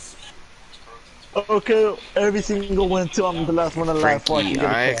 Okay, every single one till I'm the last one alive. Frankie,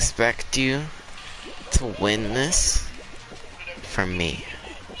 I expect you to win this from me.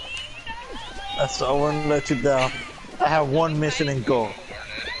 So I won't let you down. I have one mission and goal.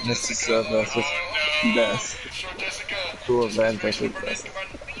 Mr. Sylvester, best. To avenge us with best.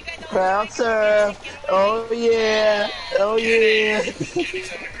 Crowd surf. Oh yeah. Oh yeah.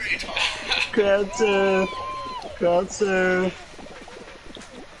 Crowd surf. Crowd surf.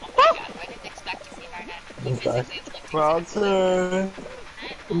 Okay. Crowd surf.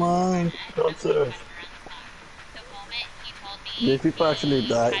 Come on. Crowd surf. These people actually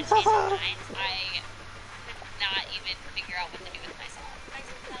died.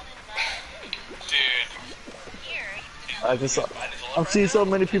 I'm seeing so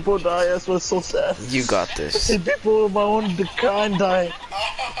many people die. That's what's so sad. You got this. I see people of my own kind die.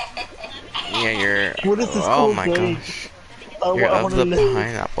 Yeah, you're. What is this Oh cool my game? gosh. I You're of the live.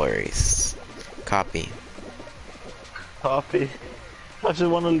 pineapple race. Copy. Coffee. I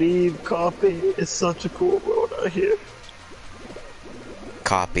just want to leave. Coffee. It's such a cool world out here.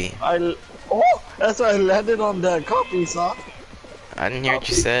 Copy. Oh, that's why I landed on that coffee, son. I didn't hear what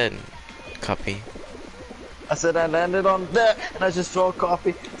you said. Copy. I said I landed on that, and I just throw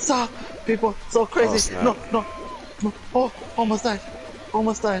coffee. Stop, people, so crazy. Oh, no, no, no. Oh, almost died.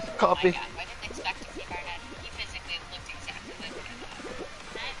 Almost died. Coffee.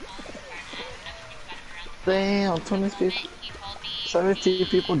 Damn, 20 people. 17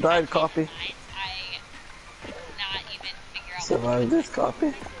 people died. Coffee. Survive this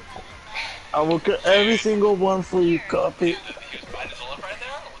coffee. I will get every single one for you, coffee.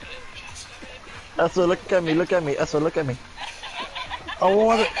 Eso, look at me, look at me. Eso, look at me. I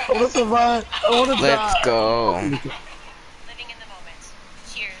want to survive. I want to die. Let's go. Living in the moment.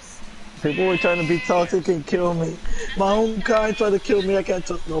 Cheers. People were trying to be toxic and kill me. My own kind tried to kill me. I can't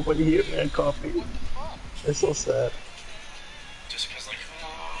trust nobody here, man. Coffee. It's so sad. Just because, like,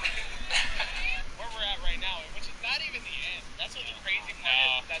 Where we're at right now, which is not even the end. That's what the crazy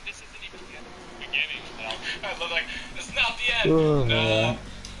part is, that this isn't even the beginning. I love, like, this is not the end. Oh, No, man.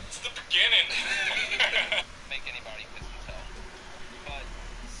 it's the beginning. Make anybody piss themselves. But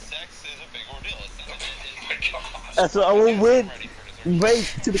sex is a big ordeal. It's not, Oh my gosh. That's what I will win.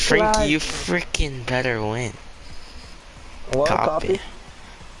 Race to the Frankie, you climb. freaking better win. What, Copy.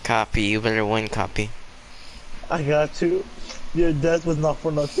 Copy, you better win, copy. I got you. Your death was not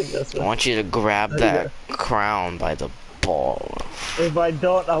for nothing. That's I right. want you to grab that crown by the ball. If I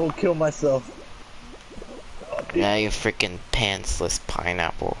don't, I will kill myself. Now you freaking pantsless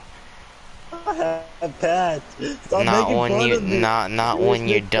pineapple. I have pants. Stop Not making when fun you of me. not You when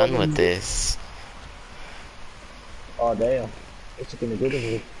you're make done fun of with me. this. Oh damn. What you gonna do to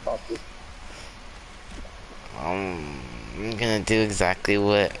me, Coffee? I'm gonna do exactly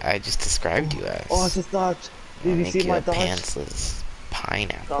what I just described you as. Oh, it's just dodge. Did you Make see you my a dodge? pantsless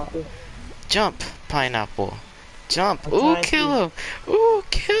pineapple. Coffee? Jump, pineapple. Jump. I'm Ooh, trying kill him. Ooh,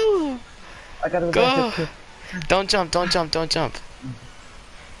 kill him. I gotta Go. go. Don't jump, don't jump, don't jump.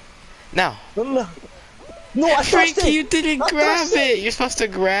 Now. No, no. No, I touched Frankie, it! you didn't I grab touched it. You're supposed to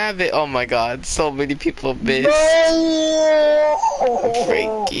grab it. Oh my god, so many people missed. No!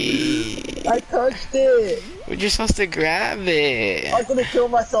 Frankie. I touched it! But you're supposed to grab it. I'm gonna kill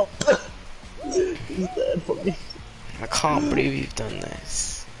myself. He's dead for me. I can't believe you've done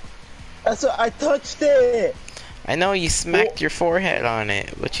this. That's what I touched it! I know you smacked your forehead on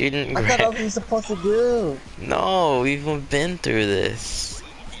it, but you didn't I grab thought that's what you're supposed to do. No, we've been through this.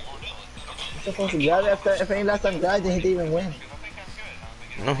 You're supposed to grab it after if any last time died, then he didn't even win.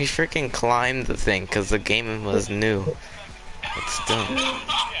 No, he freaking climbed the thing because the game was new. It's done.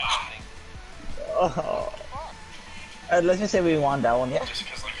 Oh. Let's just say we won that one, yeah? Just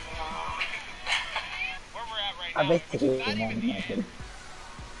because, like, where we're at right I now, bet which you is we not won. even the No, end, kidding.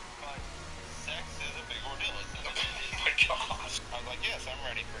 but sex is a big ordeal, isn't it? Oh my gosh. I was like, yes, I'm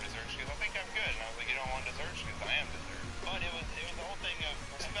ready for dessert. She goes, I think I'm good. And I was like, you don't want dessert? She goes, I am dessert. But it was the whole thing of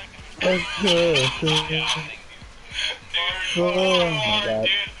respecting Oh my god.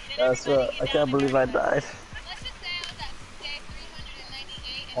 That's what, I can't believe I died.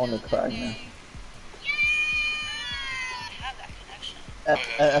 I wanna cry now.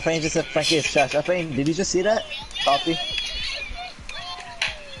 I think just said Frankie is trash. I think, did you just see that? Copy.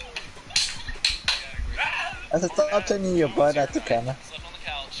 I said, stop turning your butt at the camera. Slept on the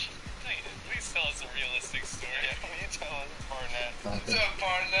couch. Please tell us a realistic story. Will you tell us, Barnett? Okay. What's up,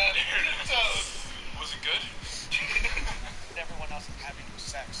 Barnett? Tell us. Was it good? Everyone else is having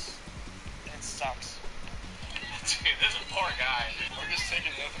sex. And it sucks. Dude, this is a poor guy. We're just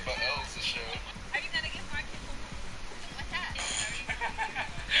taking nothing but L's to show. Are you gonna get more people? What's that?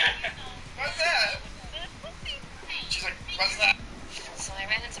 What's that? She's like, what's that? So I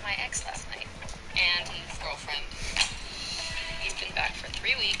ran into my ex last night and his girlfriend. He's been back for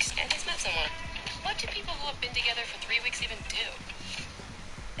 3 weeks and he's met someone. What do people who have been together for 3 weeks even do?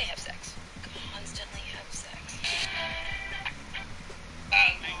 They have sex. Constantly have sex.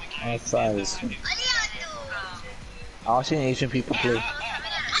 Outside is. I've seen Asian people play. Wait,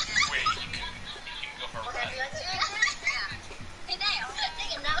 you can go for a ride.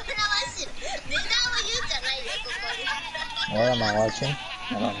 What am I watching?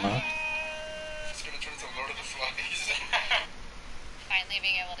 I don't know. It's gonna turn into Lord of the Flies. Finally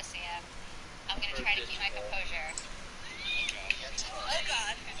being able to see him. I'm gonna try to keep my composure. Oh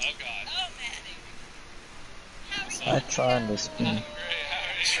god. Oh god. Oh man. I tried this spin.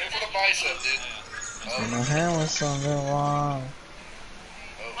 Straight for the bicep, dude. My hand was something wrong.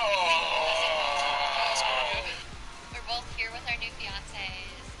 We're both here with our new fiancés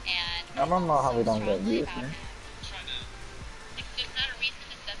and I don't know how we don't get views, man. there's not a reason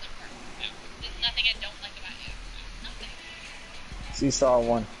this doesn't work. There's nothing I don't like about you. Nothing. See, saw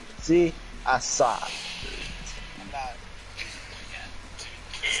one. See, I saw. I'm not.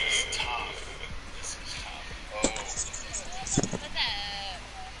 This is tough. This is tough. What's up?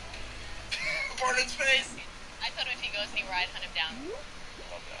 Barnard's face! I thought if he goes anywhere, I'd hunt him down.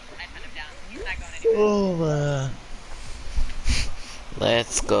 Love that. I'd hunt him down. He's not going anywhere. Oh man.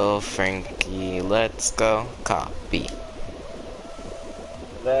 Let's go, Frankie. Let's go. Copy.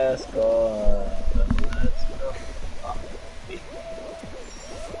 Let's go. Let's go.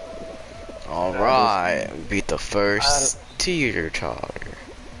 Alright. Beat the first teeter totter.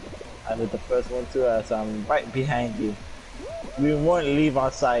 I did the first one too, as I'm right behind you. We won't leave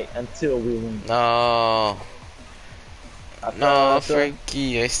our site until we win. No. I No, thought-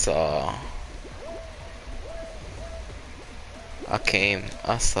 Frankie, I saw. I came,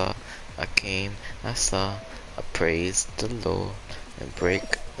 I saw, I came, I saw. I praise the Lord and break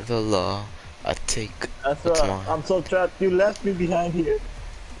the law. I take That's what's right. mine. I'm so trapped. You left me behind here.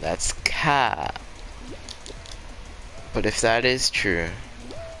 That's cat. But if that is true,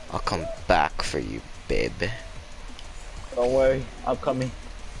 I'll come back for you, baby. Don't worry, I'm coming.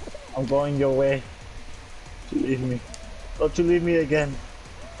 I'm going your way. Don't you leave me. Don't you leave me again.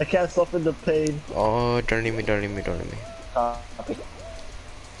 I can't suffer the pain. Oh, don't leave me, don't leave me, don't leave me. Copy.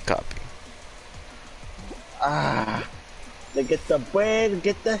 Copy. Ah. They get the bread,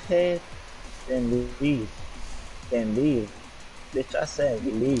 get the head, then leave. Then leave. Bitch, I said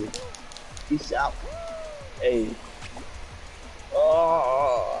leave. Peace out. Hey.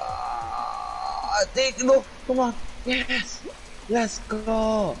 Oh. I think, no, come on. Yes. Let's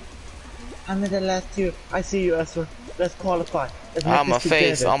go. I'm in the last tier. I see you, Ezra. Let's qualify. Let's make On my this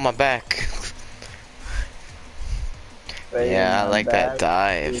face, together. on my back. Right Yeah, I on like my that back.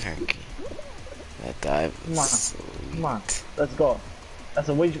 dive, Frankie. That dive Come on. was sweet. Come on. Let's go. That's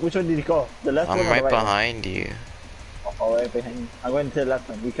which one did he go? The left one I'm or right the right one? behind you. Oh, right behind you. I'm going to the left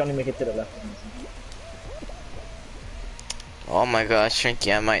one. We can only make it to the left one. Oh my gosh,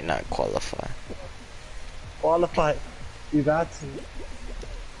 Frankie, I might not qualify. Qualify. You got to.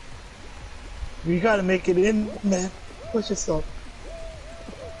 You gotta make it in, man. Push yourself.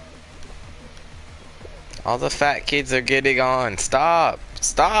 All the fat kids are getting on. Stop.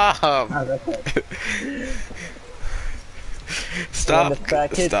 Stop. Stop.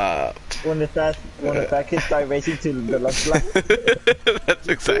 Stop. When the fat kids start racing to the left line. That's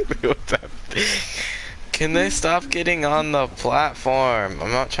exactly what's happening. Can they stop getting on the platform?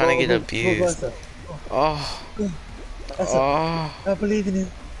 I'm not trying to get abused. Oh. Oh. I believe in you.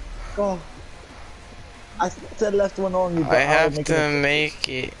 Go. I said left one on you, but I have to make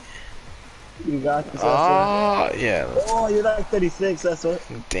it. You got this. Oh, yeah. Oh, you're like 36, that's what.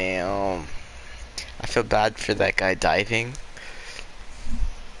 Damn. I feel bad for that guy diving.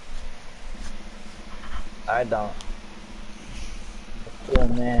 I don't. Yeah,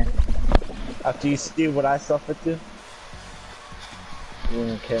 man. After you see what I suffered to, you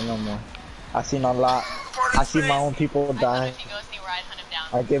don't care no more. I seen a lot. I see my own people die.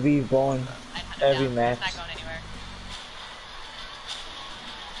 I give you going every match.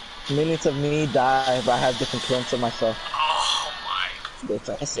 Millions of me die, but I have different clones of myself. Oh my. Bitch,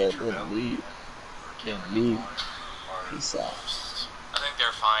 I said, didn't leave. Didn't leave. Peace out. I think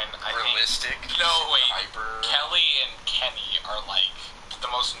they're fine. Realistic. No, wait. Hyper. Kelly and Kenny are like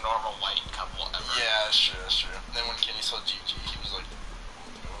the most normal white couple ever. Yeah, that's true, that's true. Then when Kenny saw GG, he was like,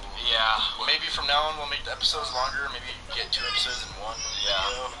 oh. Yeah. Maybe from now on we'll make the episodes longer, maybe get 2 episodes in one video.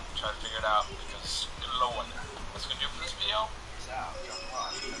 Yeah. Try to figure it out because no one. What's gonna do for this video?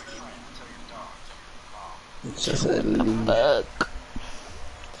 It's just a leave.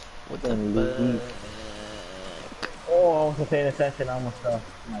 What the fuck? Oh, I wasn't paying attention, I almost fell.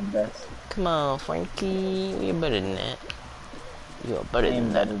 My best. Come on, Frankie. You're better than that. You're better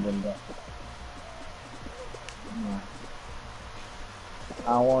than that.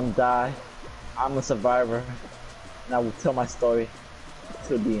 I won't die. I'm a survivor. And I will tell my story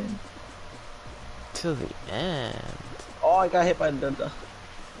to the end. To the end. Oh, I got hit by the.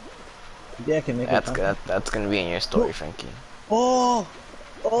 Yeah, I can make that's it. good. That's gonna be in your story, Frankie. Oh!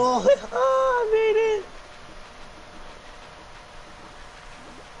 Oh! I made it!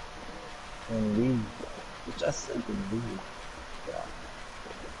 And leave. Which I said to leave. Yeah.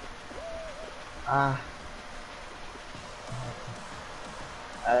 I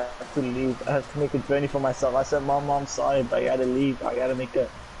have to leave. I have to make a journey for myself. I said, Mom, I'm sorry, but I gotta leave. I gotta make a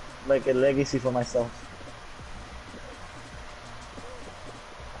legacy for myself.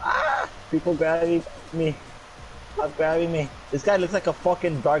 People grabbing me. Stop grabbing me. This guy looks like a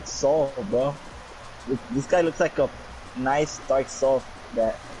fucking Dark Soul, bro. This guy looks like a nice Dark Soul.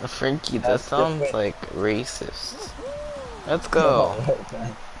 That. Frankie, that sounds like racist. Let's go.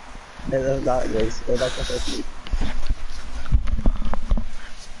 That's not racist.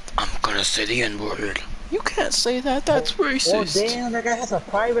 I'm gonna say the N-word. You can't say that. That's racist. Oh damn, that guy has a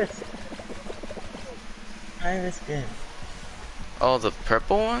pirate skin. Oh, the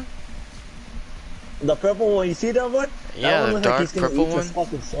purple one? The purple one, you see that one? Yeah, that one the dark like purple one.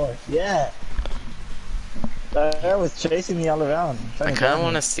 Fucking sword. Yeah. That guy was chasing me all around. I kind of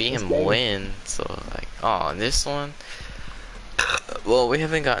want to see him win. So like, oh, this one. Well, we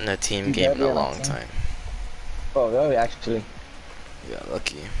haven't gotten a team game in a long time. Oh, really? Actually. Yeah,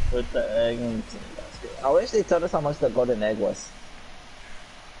 lucky. With the egg and basket. I wish they told us how much the golden egg was.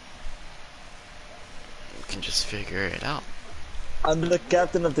 We can just figure it out. I'm the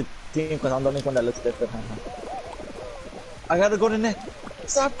captain of the team because I'm the only one that looks different. I got a golden egg.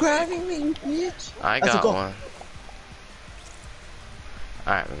 Stop grabbing me, you bitch. I got one.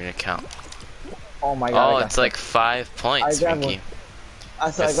 Alright, we're gonna count. Oh my god. Oh, it's like 5 points, Frankie.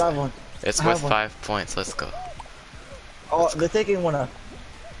 I got one. It's worth 5 points. Let's go. Oh, they're taking one up.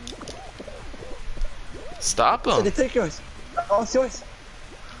 Stop them. So they take yours. Oh, it's yours.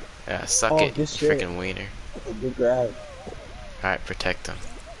 Yeah, suck it, you freaking wiener. Good grab. Alright, protect them.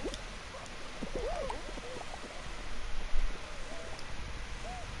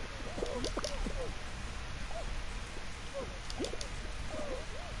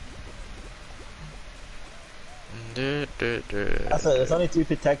 There's only 3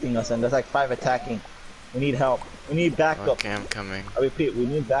 protecting us and there's like 5 attacking. We need help. We need backup. Okay, I'm coming. I repeat, we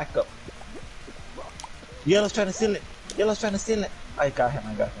need backup. Yellow's trying to steal it. Yellow's trying to steal it. I got him.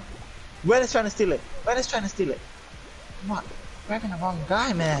 Red is trying to steal it. Red is trying to steal it. What? Grabbing the wrong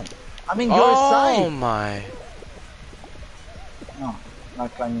guy, man. I'm in your side. Oh my. No,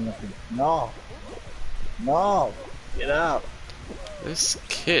 not climbing up here. No. No. Get out. This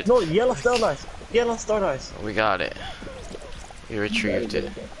kid. No, yellow stole us. Yellow stole us. We got it. We retrieved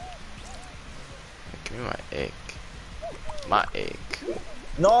it. Give me my egg. My egg.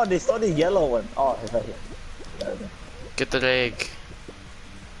 No, they stole the yellow one. Oh, it's right here. Get the leg.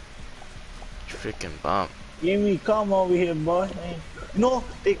 Freaking bump. Gimme, come over here, boy. No,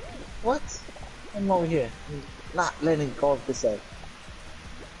 they, what? Come over here. Not letting go of this side.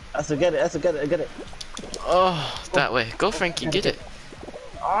 That's a get it, that's a get it, get it. Oh, that way. Go, Frankie, get it.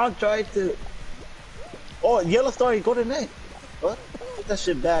 I'll try to. Oh, yellow star, you go to net. What? Get that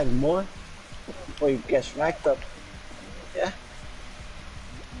shit back, boy. Before you get smacked up. Yeah.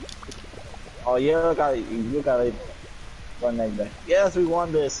 Oh, yeah, you gotta run like that. Yes, we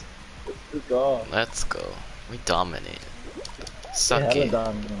won this. Let's go. Let's go. We dominated. Suck Yeah, it.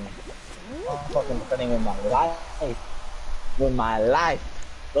 I'm fucking defending with my life. With my life.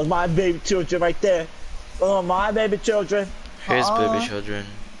 Those are my baby children right there. Those are my baby children. Here's baby children.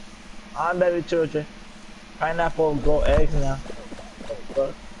 My baby children. Pineapple grow eggs now.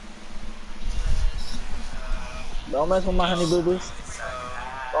 Don't mess with my honey boo boos.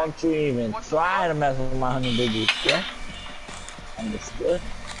 Don't you even try to mess with my honey boo boos, yeah? Understood?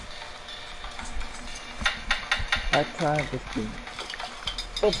 I tried this thing.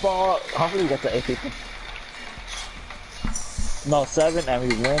 Football, hopefully we get to 8 people. No, 7 and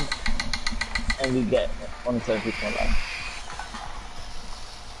we win. And we get only 7 people alive.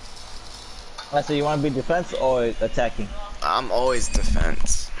 Alright, so you want to be defense or attacking? I'm always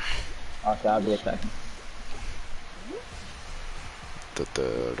defense. Okay, I'll be attacking.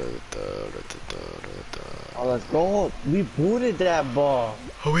 Oh, let's go. We booted that ball.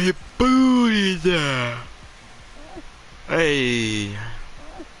 We booted that. Hey.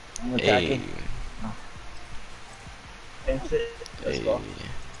 I'm attacking. Hey. Let's go.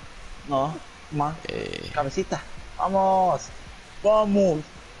 No, come on. Hey. Cabecita. Vamos. Vamos.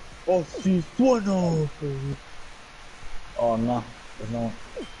 Oh, sí, bueno. Oh, no. There's no one.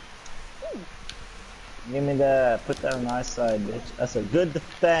 Give me that. Put that on our side, bitch. That's a good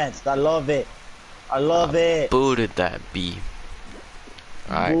defense. I love it. I love it. Booted that B.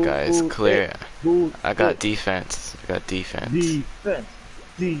 Alright, guys, clear. I got defense. I got defense. Defense.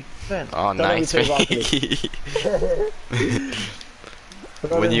 Defense. Oh, nice, Frankie.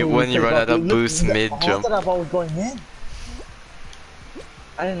 when you run out of boost mid jump. I thought that ball was going in.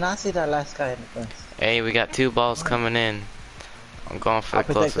 I did not see that last guy in the fence. Hey, we got 2 balls coming in. I'm going for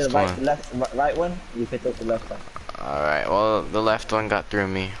the closest one. Right one, you picked up the left one. Alright, well, the left one got through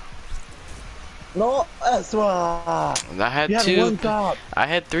me. No, that's why. I had 2. I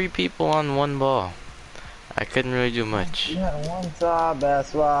had 3 people on 1 ball. I couldn't really do much. You had 1 job,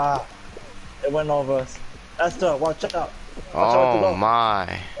 that's why. It went over us. That's the watch out. Oh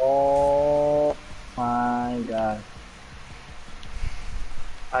my. Oh my god.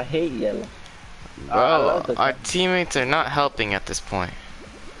 I hate yellow. Bro, our teammates are not helping at this point.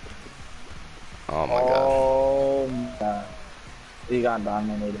 Oh my god. Oh my god. We got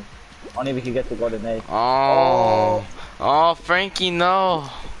dominated. Only we can get to golden egg. Oh. Oh, Frankie, no.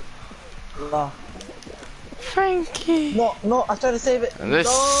 No. Frankie. No, no, I tried to save it. This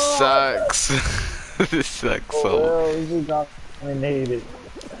sucks. This sucks so much. We got dominated.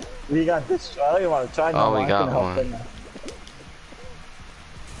 We got destroyed. I don't even want to try now. Oh, we got one.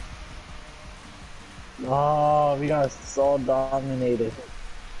 Oh, we got so dominated.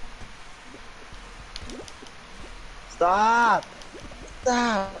 Stop!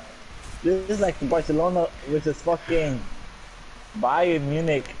 Stop! This is like Barcelona versus fucking Bayern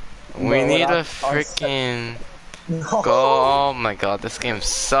Munich. We need a freaking no. go. Oh my god, this game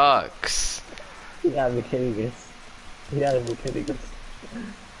sucks. You gotta be kidding us. You gotta be kidding us.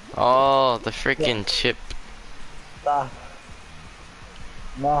 Oh, the freaking chip. Stop.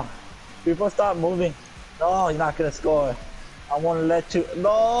 No. People stop moving. No, you're not gonna score. I wanna let you.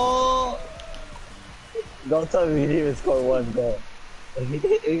 No! Don't tell me we didn't even score 1 goal.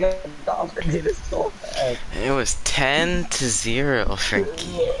 We got dominated so fast. It was 10-0,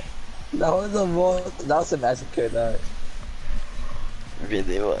 Frankie. That was a massacre, though. It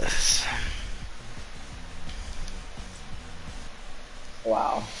really was.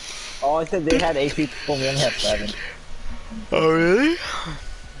 Wow. Oh, I said they had 8 people, we only have 7. Oh, really?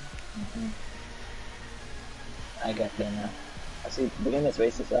 I got there now. I see, begin this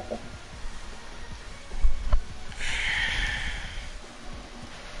racist after.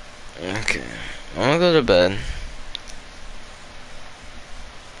 Okay. I'm gonna go to bed.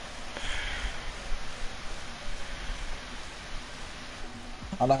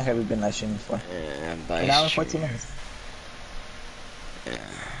 How long have you been live streaming for? Yeah, An hour and 14 minutes. Yeah.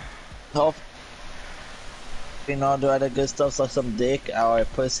 Hope you know, do other good stuff, suck some dick or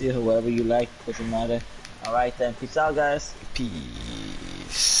pussy, whoever you like, doesn't matter. Alright then, peace out guys. Peace.